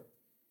Lord.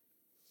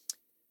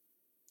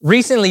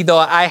 Recently, though,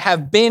 I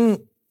have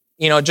been,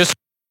 just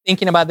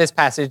thinking about this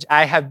passage,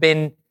 I have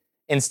been,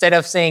 instead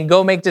of saying,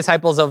 go make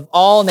disciples of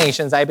all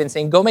nations, I've been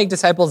saying, go make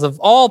disciples of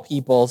all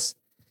peoples.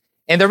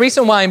 And the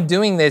reason why I'm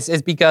doing this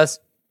is because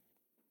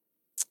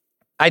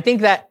I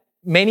think that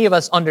many of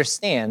us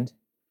understand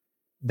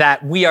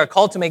that we are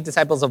called to make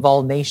disciples of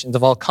all nations,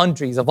 of all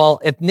countries, of all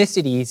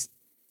ethnicities.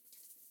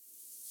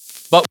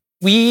 But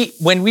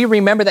when we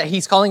remember that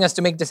he's calling us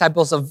to make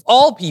disciples of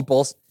all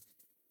peoples,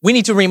 we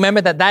need to remember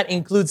that that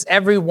includes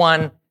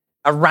everyone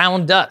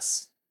around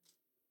us,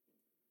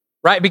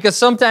 right? Because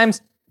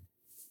sometimes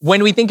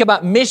when we think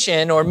about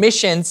mission or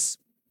missions,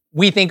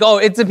 we think, oh,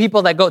 it's the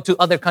people that go to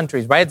other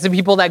countries, right? It's the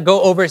people that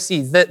go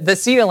overseas. The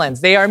Cedar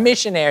Lands, they are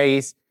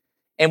missionaries,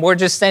 and we're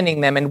just sending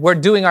them, and we're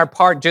doing our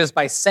part just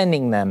by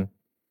sending them.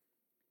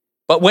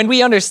 But when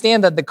we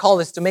understand that the call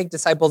is to make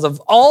disciples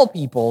of all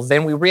peoples,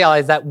 then we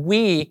realize that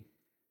we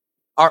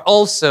are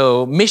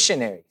also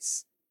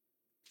missionaries,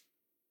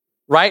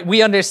 right?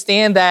 We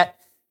understand that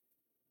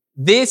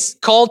this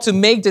call to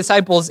make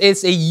disciples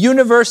is a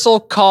universal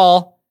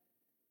call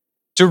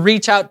to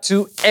reach out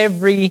to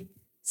every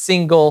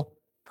single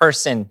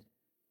person.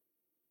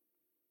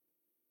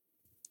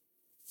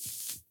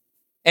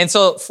 And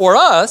so for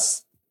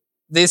us,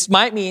 this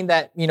might mean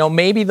that,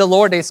 maybe the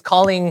Lord is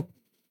calling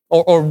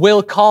or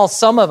will call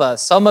some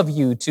of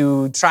you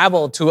to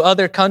travel to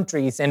other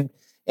countries and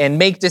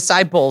make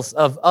disciples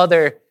of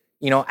other,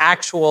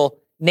 actual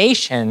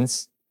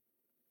nations.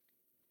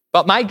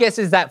 But my guess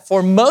is that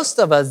for most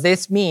of us,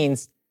 this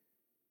means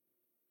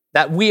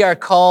that we are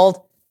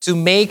called to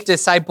make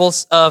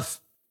disciples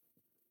of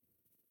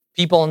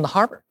people in the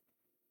harbor,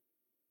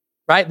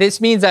 right?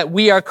 This means that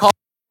we are called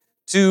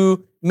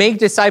to make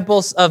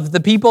disciples of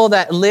the people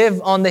that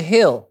live on the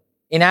hill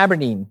in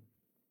Aberdeen.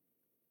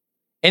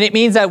 And it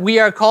means that we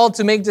are called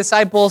to make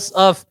disciples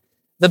of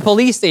the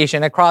police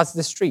station across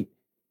the street.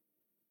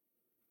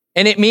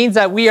 And it means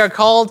that we are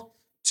called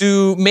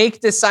to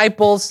make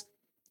disciples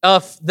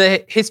of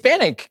the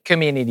Hispanic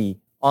community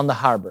on the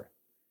harbor.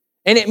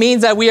 And it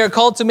means that we are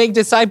called to make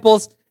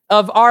disciples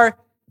of our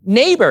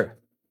neighbor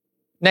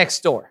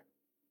next door.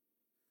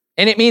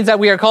 And it means that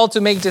we are called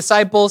to make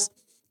disciples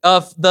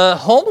of the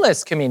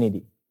homeless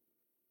community.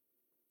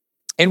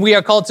 And we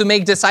are called to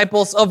make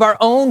disciples of our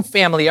own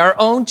family, our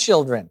own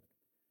children.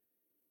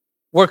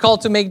 We're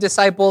called to make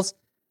disciples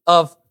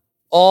of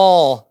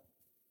all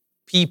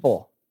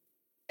people,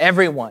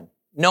 everyone,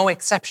 no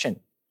exception.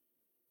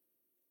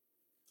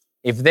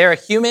 If they're a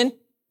human,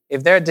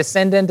 if they're a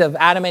descendant of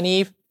Adam and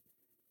Eve,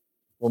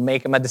 we'll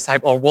make him a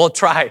disciple, or we'll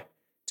try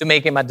to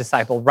make him a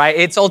disciple, right?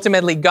 It's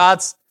ultimately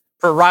God's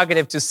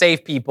prerogative to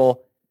save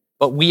people,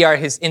 but we are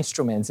his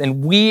instruments.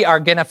 And we are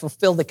going to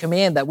fulfill the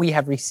command that we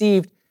have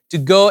received to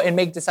go and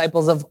make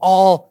disciples of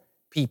all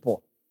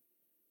people.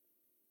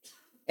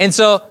 And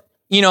so,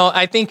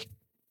 I think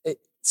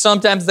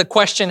sometimes the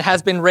question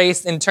has been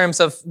raised in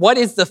terms of what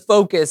is the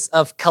focus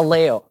of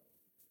Kaleo?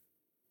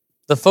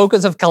 The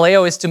focus of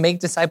Kaleo is to make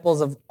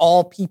disciples of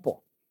all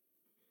people.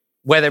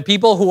 Whether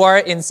people who are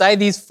inside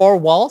these four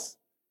walls,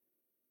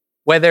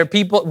 whether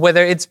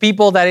it's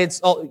people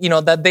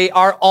that that they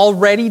are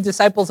already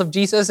disciples of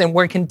Jesus and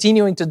we're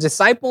continuing to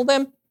disciple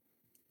them,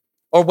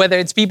 or whether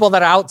it's people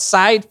that are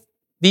outside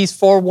these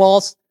four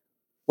walls,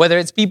 whether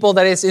it's people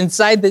that is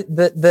inside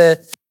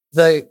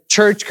the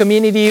church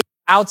community,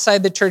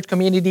 outside the church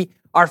community,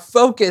 our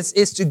focus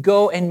is to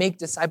go and make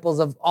disciples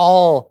of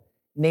all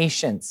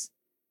nations,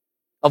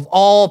 of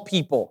all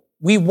people.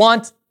 We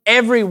want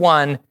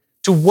everyone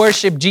to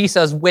worship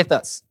Jesus with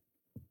us.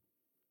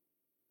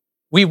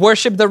 We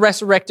worship the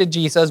resurrected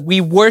Jesus.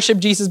 We worship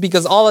Jesus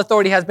because all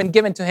authority has been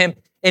given to him,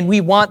 and we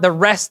want the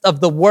rest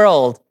of the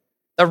world,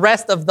 the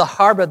rest of the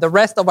harbor, the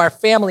rest of our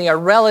family, our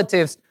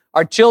relatives,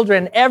 our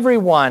children,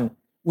 everyone,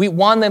 we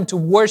want them to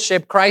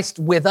worship Christ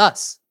with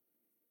us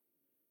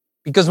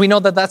because we know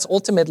that that's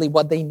ultimately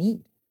what they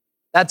need.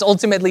 That's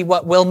ultimately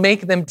what will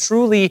make them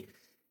truly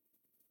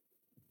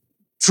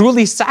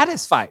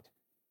satisfied.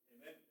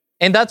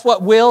 And that's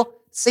what will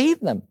save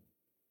them.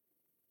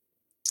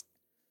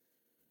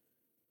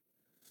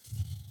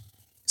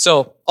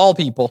 So, all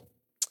people.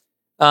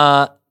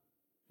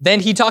 Then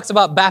he talks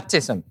about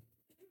baptism.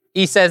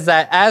 He says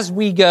that as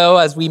we go,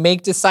 as we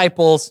make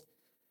disciples,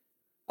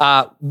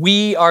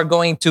 we are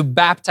going to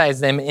baptize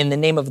them in the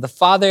name of the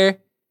Father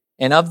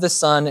and of the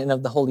Son and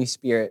of the Holy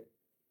Spirit.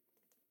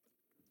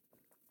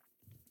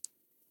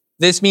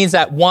 This means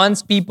that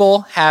once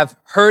people have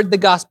heard the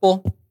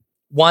gospel,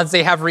 once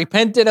they have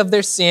repented of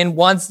their sin,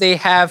 once they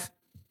have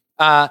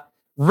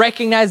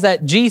recognized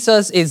that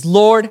Jesus is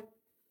Lord,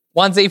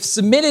 once they've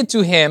submitted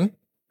to him,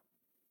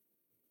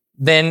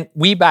 then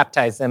we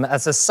baptize them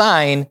as a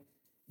sign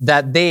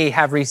that they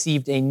have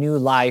received a new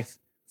life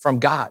from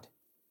God.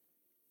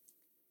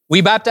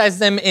 We baptize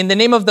them in the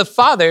name of the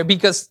Father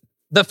because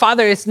the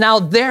Father is now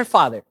their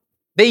Father.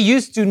 They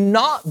used to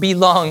not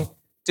belong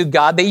to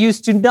God. They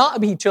used to not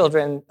be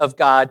children of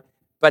God,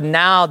 but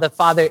now the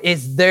Father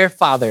is their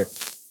Father.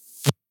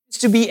 They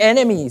used to be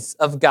enemies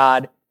of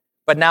God,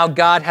 but now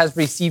God has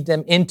received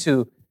them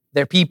into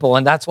their people,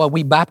 and that's why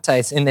we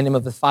baptize in the name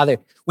of the Father.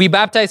 We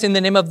baptize in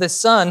the name of the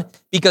Son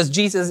because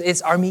Jesus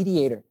is our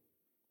mediator.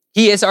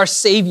 He is our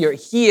Savior.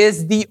 He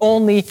is the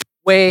only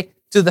way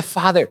to the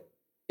Father.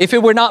 If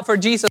it were not for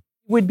Jesus,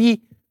 we would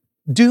be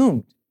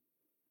doomed.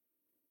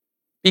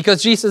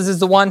 Because Jesus is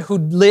the one who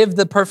lived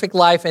the perfect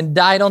life and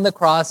died on the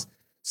cross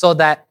so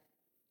that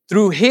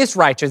through his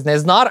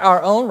righteousness, not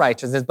our own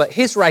righteousness, but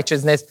his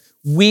righteousness,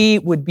 we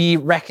would be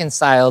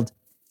reconciled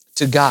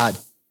to God.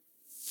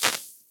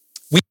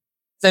 We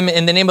baptize them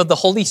in the name of the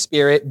Holy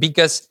Spirit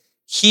because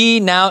he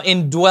now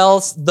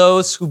indwells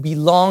those who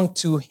belong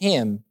to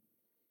him.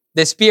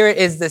 The Spirit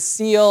is the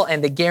seal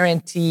and the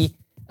guarantee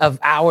of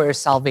our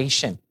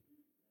salvation.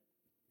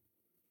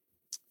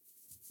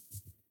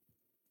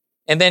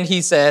 And then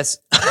he says,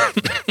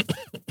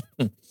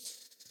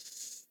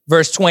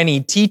 verse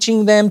 20,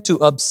 teaching them to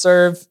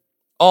observe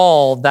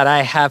all that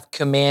I have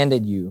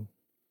commanded you.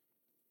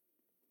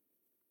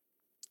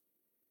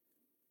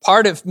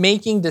 Part of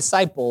making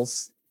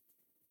disciples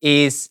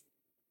is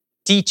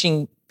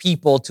teaching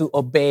people to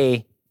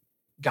obey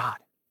God,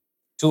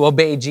 to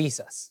obey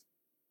Jesus,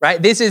 right?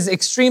 This is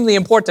extremely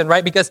important,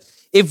 right? Because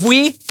if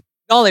we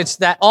acknowledge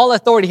that all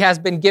authority has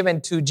been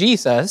given to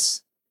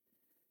Jesus,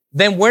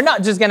 then we're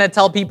not just going to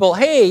tell people,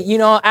 hey,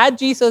 add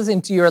Jesus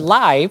into your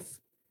life.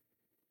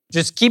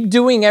 Just keep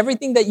doing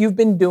everything that you've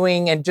been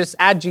doing and just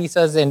add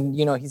Jesus and,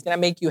 he's going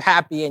to make you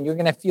happy and you're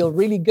going to feel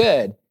really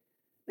good.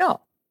 No,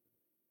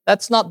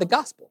 that's not the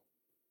gospel.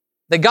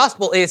 The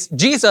gospel is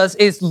Jesus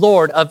is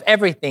Lord of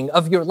everything,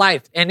 of your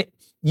life. And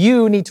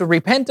you need to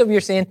repent of your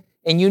sin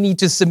and you need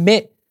to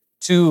submit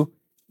to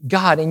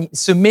God. And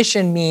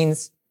submission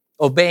means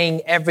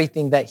obeying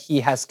everything that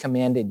he has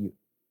commanded you.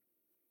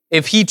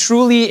 If he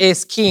truly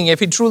is king, if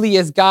he truly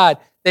is God,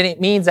 then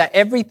it means that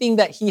everything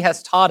that he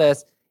has taught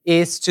us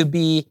is to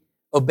be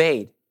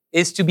obeyed,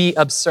 is to be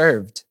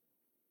observed.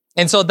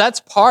 And so that's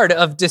part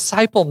of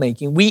disciple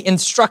making. We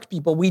instruct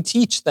people, we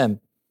teach them.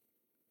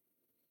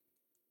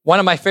 One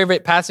of my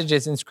favorite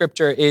passages in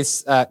scripture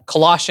is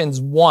Colossians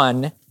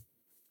 1.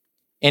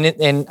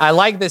 And I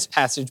like this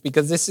passage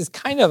because this is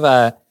kind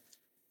of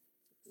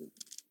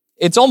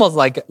it's almost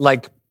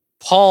like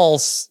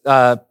Paul's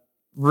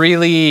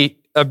really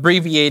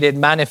abbreviated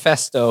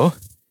manifesto.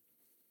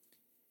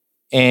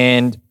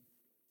 And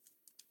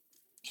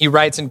he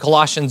writes in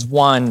Colossians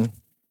 1,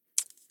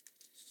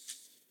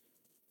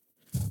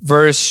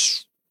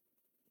 verse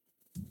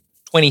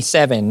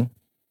 27,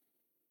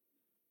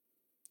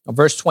 or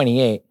verse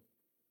 28.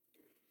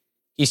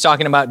 He's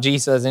talking about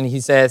Jesus and he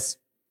says,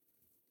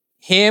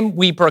 him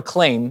we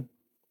proclaim,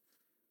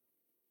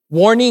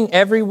 warning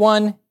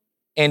everyone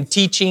and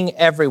teaching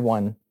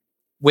everyone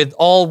with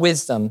all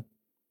wisdom,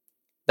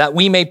 that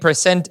we may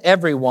present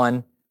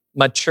everyone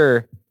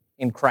mature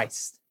in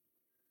Christ.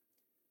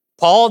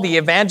 Paul, the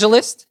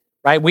evangelist,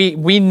 right?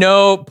 We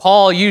know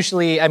Paul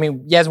usually,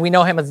 yes, we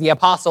know him as the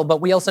apostle,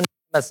 but we also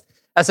know him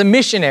as a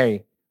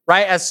missionary,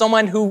 right? As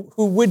someone who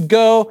would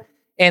go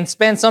and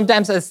spend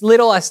sometimes as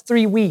little as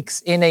 3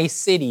 weeks in a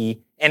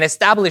city and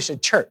establish a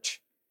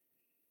church.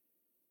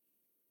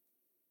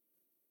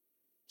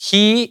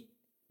 He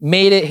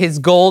made it his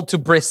goal to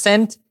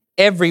present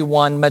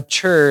everyone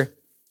mature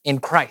in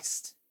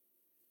Christ.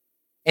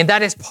 And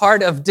that is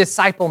part of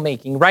disciple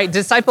making, right?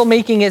 Disciple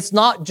making is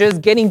not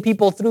just getting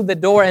people through the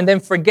door and then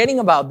forgetting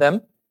about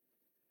them.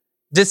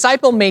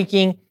 Disciple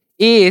making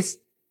is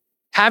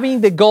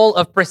having the goal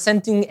of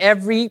presenting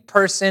every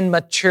person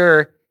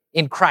mature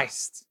in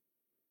Christ.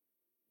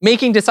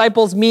 Making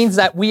disciples means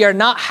that we are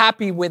not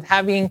happy with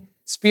having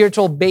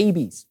spiritual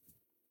babies.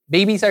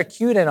 Babies are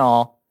cute and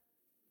all,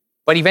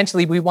 but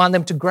eventually we want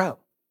them to grow.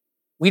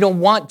 We don't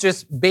want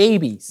just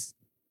babies.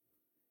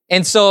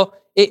 And so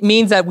it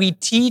means that we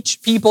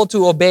teach people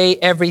to obey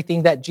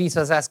everything that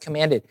Jesus has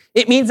commanded.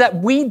 It means that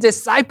we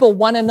disciple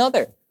one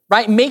another,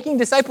 right? Making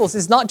disciples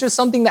is not just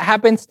something that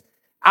happens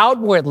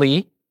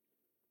outwardly.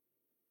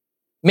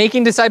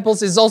 Making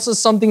disciples is also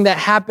something that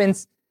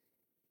happens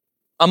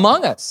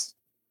among us,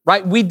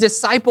 right? We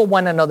disciple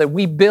one another.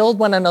 We build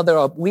one another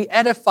up. We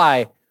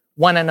edify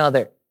one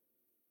another.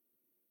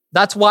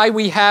 That's why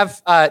we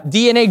have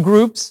DNA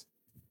groups,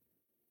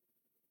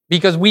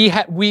 because we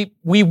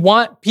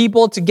want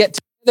people to get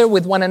together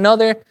with one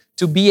another,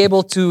 to be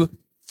able to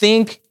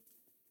think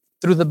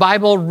through the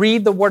Bible,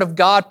 read the Word of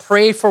God,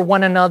 pray for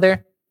one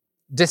another,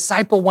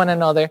 disciple one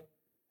another.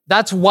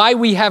 That's why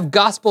we have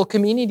gospel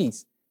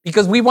communities,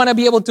 because we want to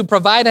be able to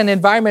provide an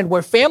environment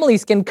where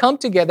families can come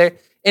together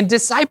and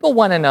disciple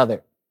one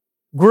another,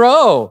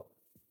 grow,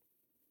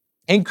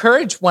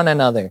 encourage one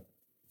another.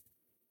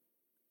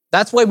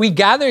 That's why we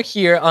gather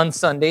here on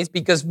Sundays,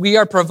 because we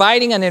are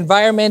providing an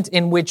environment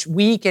in which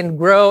we can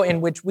grow,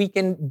 in which we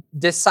can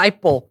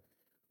disciple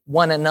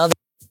one another.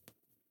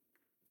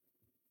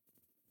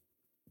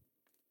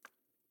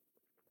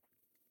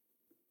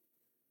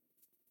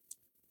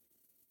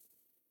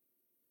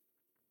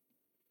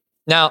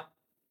 Now,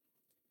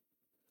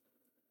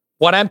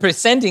 what I'm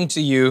presenting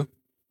to you,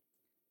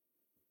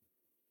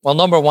 well,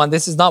 number one,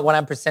 this is not what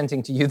I'm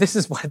presenting to you. This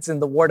is what's in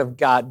the Word of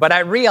God. But I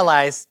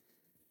realize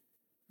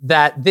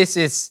that this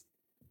is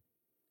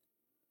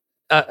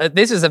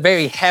a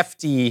very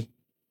hefty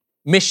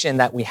mission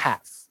that we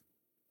have,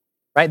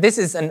 right? This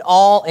is an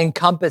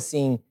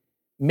all-encompassing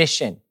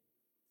mission.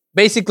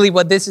 Basically,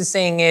 what this is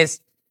saying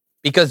is,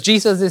 because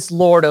Jesus is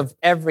Lord of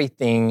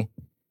everything,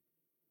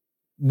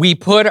 we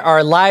put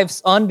our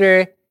lives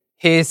under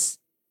His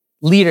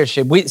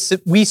leadership.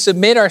 We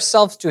submit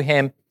ourselves to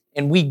Him,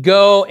 and we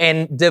go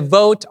and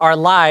devote our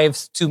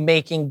lives to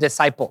making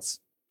disciples.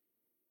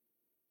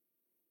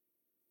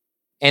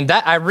 And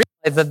that I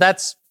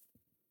realize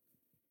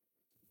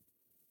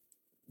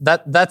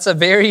that's a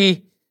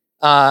very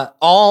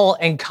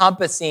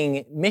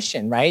all-encompassing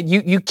mission, right?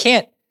 You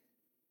can't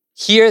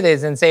hear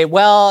this and say,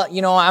 well,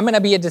 I'm going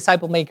to be a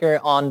disciple maker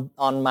on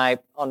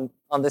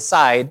the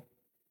side.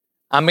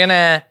 I'm going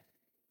to,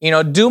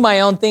 do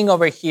my own thing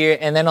over here,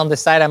 and then on the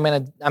side I'm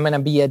going to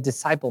be a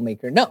disciple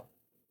maker. No.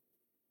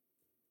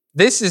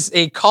 This is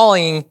a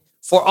calling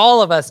for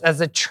all of us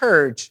as a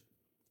church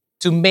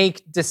to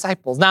make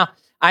disciples. Now,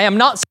 I am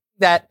not saying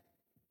that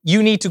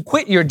you need to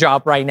quit your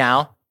job right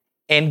now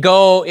and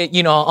go,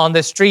 on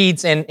the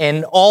streets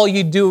and all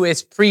you do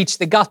is preach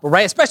the gospel,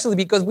 right? Especially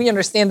because we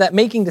understand that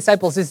making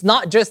disciples is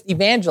not just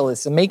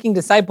evangelism. Making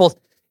disciples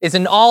is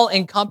an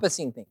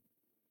all-encompassing thing.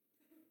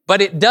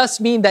 But it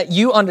does mean that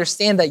you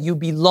understand that you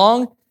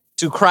belong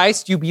to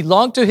Christ, you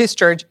belong to His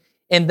church,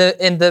 and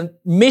the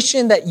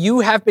mission that you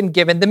have been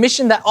given, the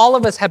mission that all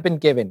of us have been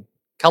given,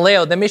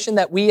 Kaleo, the mission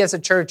that we as a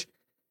church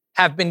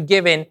have been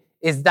given,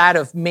 is that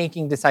of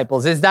making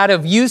disciples, is that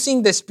of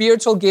using the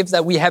spiritual gifts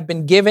that we have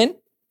been given,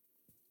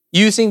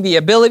 using the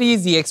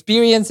abilities, the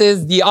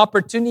experiences, the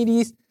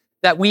opportunities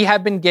that we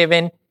have been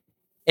given,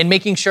 and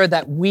making sure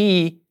that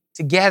we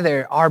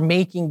together are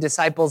making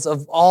disciples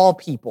of all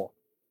people.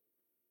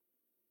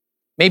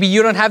 Maybe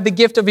you don't have the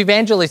gift of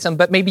evangelism,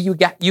 but maybe you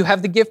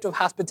have the gift of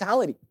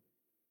hospitality.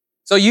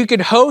 So you could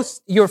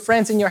host your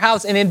friends in your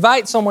house and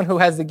invite someone who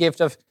has the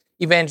gift of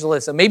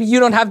evangelism. Maybe you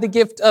don't have the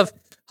gift of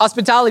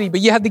hospitality,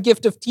 but you have the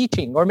gift of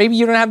teaching. Or maybe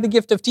you don't have the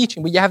gift of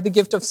teaching, but you have the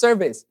gift of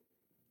service.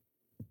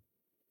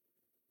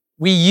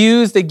 We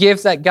use the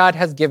gifts that God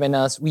has given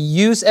us. We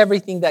use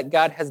everything that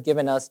God has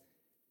given us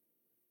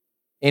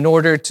in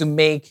order to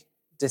make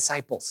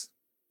disciples.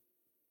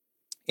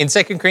 In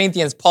 2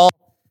 Corinthians, Paul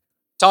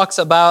talks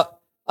about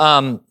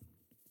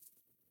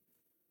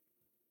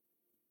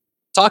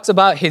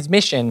his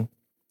mission,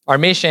 our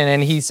mission,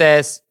 and he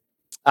says,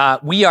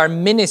 we are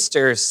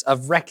ministers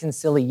of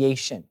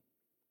reconciliation.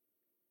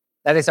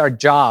 That is our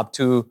job,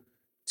 to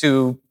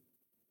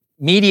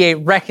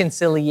mediate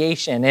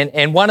reconciliation.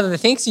 And one of the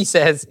things he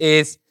says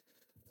is,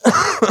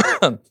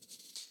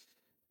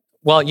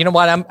 Well, you know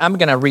what? I'm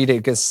going to read it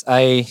because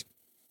I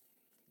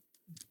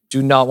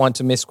do not want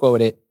to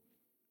misquote it.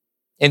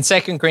 In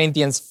 2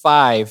 Corinthians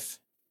 5,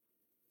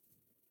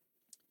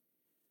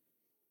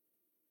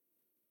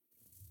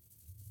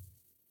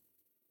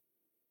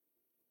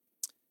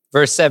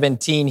 verse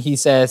 17, he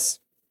says,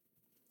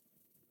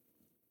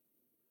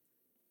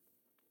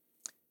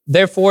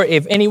 "Therefore,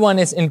 if anyone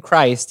is in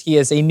Christ, he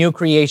is a new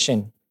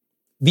creation.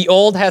 The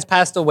old has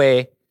passed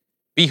away.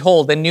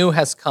 Behold, the new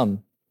has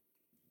come.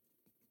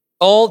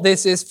 All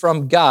this is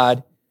from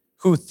God,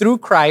 who through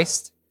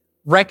Christ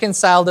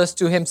reconciled us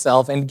to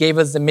himself and gave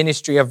us the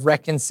ministry of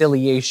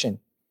reconciliation."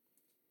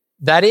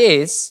 That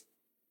is,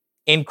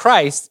 in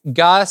Christ,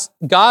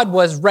 God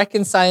was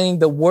reconciling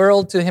the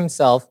world to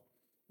himself,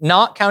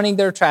 not counting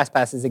their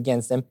trespasses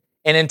against them,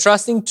 and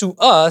entrusting to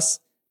us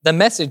the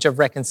message of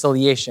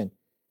reconciliation.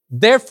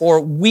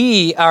 Therefore,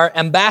 we are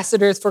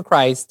ambassadors for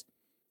Christ.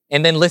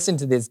 And then listen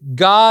to this: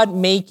 God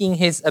making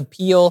his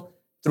appeal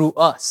through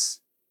us.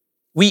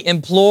 We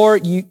implore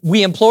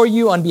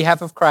you on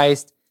behalf of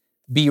Christ,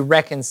 be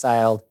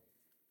reconciled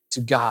to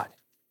God.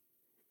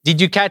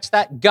 Did you catch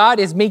that? God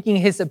is making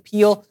his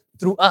appeal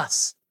through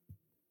us.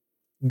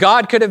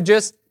 God could have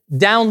just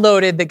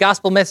downloaded the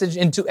gospel message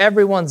into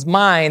everyone's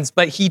minds,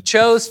 but he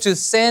chose to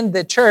send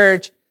the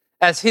church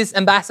as his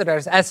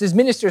ambassadors, as his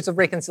ministers of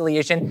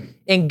reconciliation,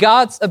 and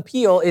God's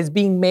appeal is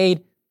being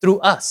made through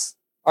us.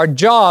 Our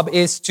job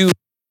is to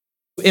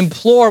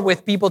implore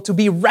with people to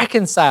be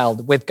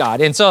reconciled with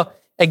God. And so,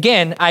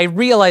 again, I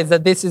realize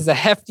that this is a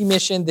hefty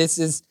mission. This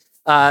is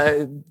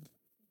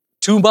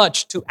too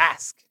much to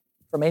ask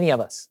from any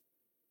of us.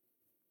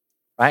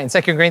 Right? In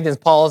 2 Corinthians,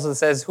 Paul also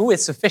says, who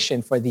is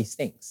sufficient for these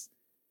things?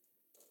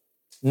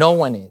 No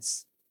one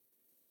is.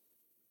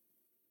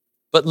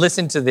 But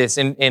listen to this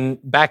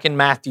back in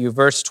Matthew,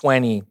 verse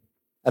 20,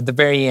 at the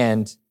very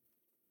end.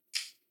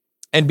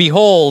 "And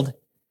behold,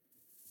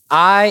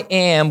 I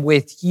am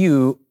with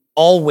you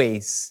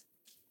always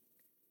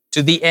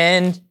to the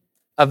end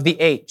of the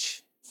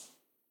age."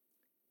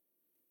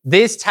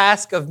 This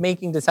task of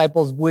making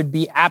disciples would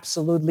be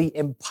absolutely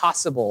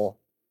impossible.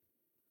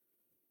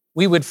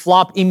 We would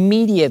flop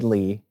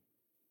immediately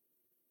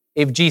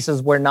if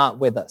Jesus were not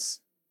with us.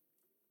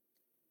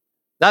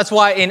 That's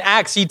why in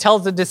Acts, he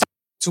tells the disciples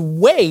to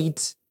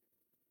wait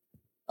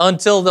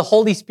until the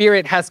Holy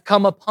Spirit has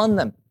come upon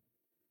them.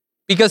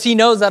 Because he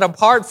knows that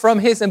apart from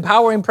his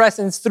empowering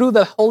presence through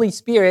the Holy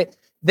Spirit,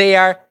 they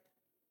are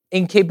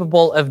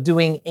incapable of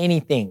doing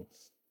anything.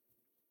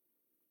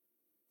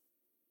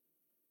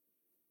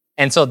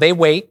 And so they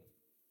wait,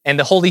 and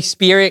the Holy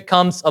Spirit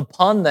comes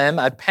upon them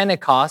at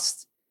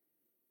Pentecost.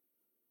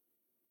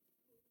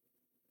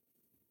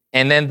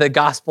 And then the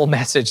gospel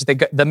message,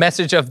 the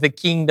message of the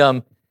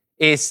kingdom,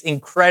 is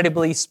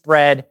incredibly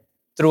spread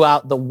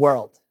throughout the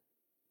world.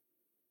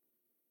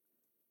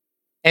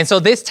 And so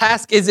this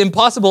task is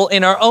impossible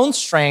in our own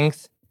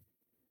strength,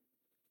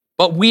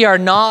 but we are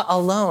not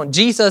alone.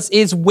 Jesus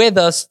is with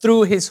us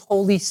through his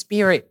Holy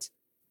Spirit.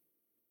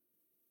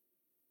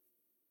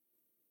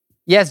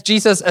 Yes,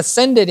 Jesus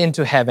ascended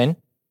into heaven,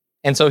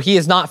 and so he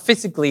is not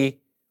physically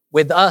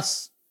with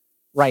us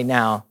right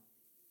now,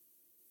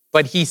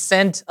 but he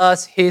sent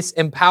us his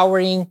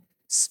empowering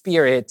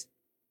Spirit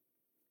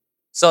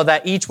so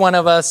that each one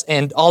of us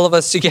and all of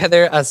us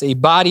together as a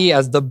body,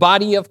 as the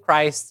body of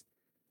Christ,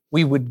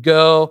 we would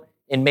go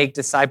and make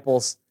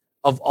disciples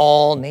of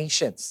all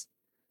nations.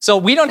 So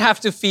we don't have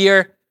to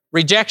fear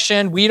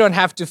rejection. We don't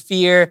have to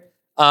fear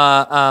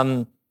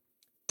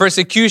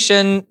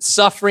persecution,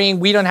 suffering.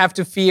 We don't have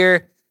to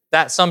fear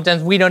that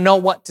sometimes we don't know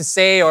what to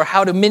say or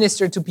how to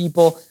minister to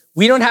people.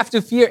 We don't have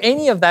to fear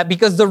any of that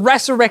because the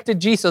resurrected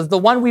Jesus, the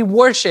one we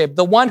worship,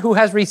 the one who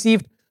has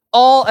received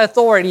all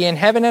authority in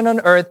heaven and on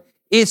earth,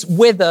 is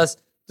with us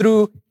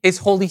through his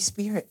Holy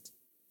Spirit.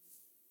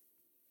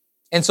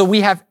 And so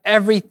we have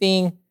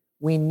everything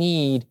we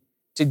need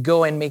to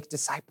go and make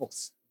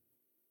disciples.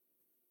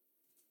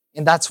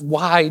 And that's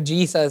why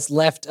Jesus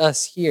left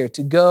us here,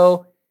 to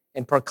go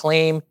and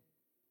proclaim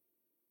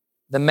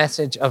the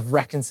message of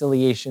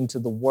reconciliation to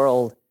the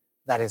world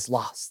that is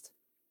lost.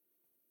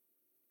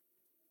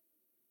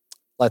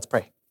 Let's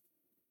pray.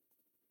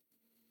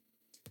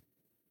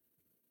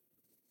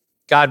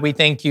 God, we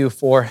thank you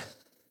for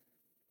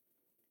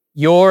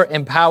your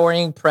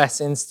empowering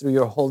presence through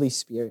your Holy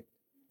Spirit.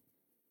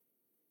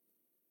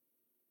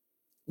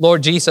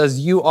 Lord Jesus,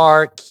 you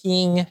are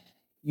King,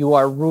 you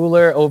are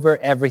ruler over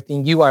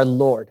everything, you are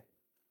Lord.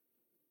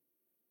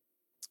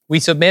 We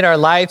submit our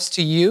lives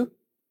to you.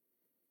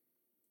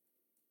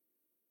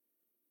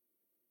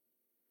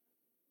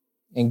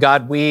 And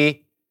God,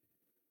 we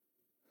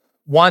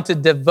want to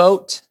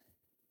devote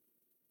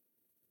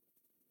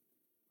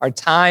our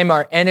time,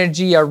 our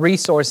energy, our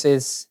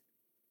resources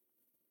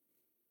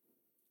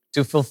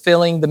to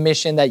fulfilling the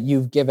mission that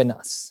you've given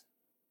us.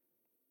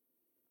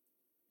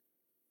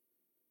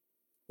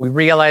 We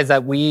realize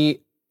that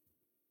we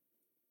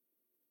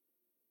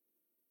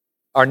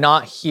are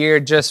not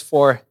here just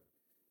for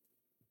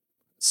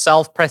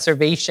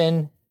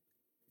self-preservation.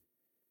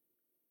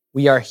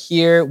 We are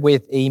here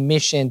with a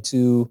mission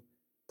to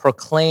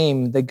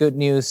proclaim the good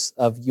news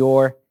of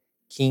your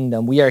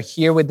kingdom. We are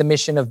here with the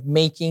mission of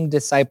making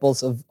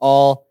disciples of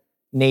all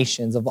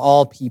nations, of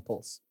all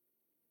peoples.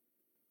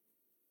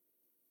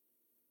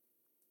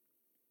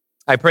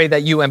 I pray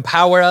that you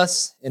empower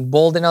us,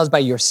 embolden us by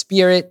your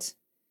Spirit.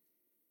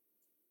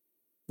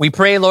 We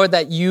pray, Lord,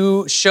 that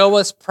you show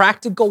us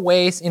practical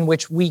ways in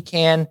which we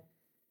can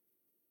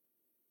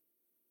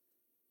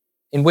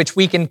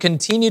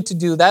continue to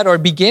do that or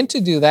begin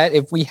to do that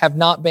if we have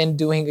not been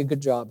doing a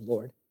good job,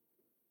 Lord.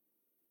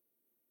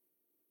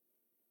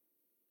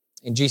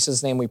 In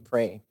Jesus' name we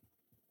pray.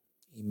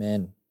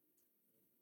 Amen.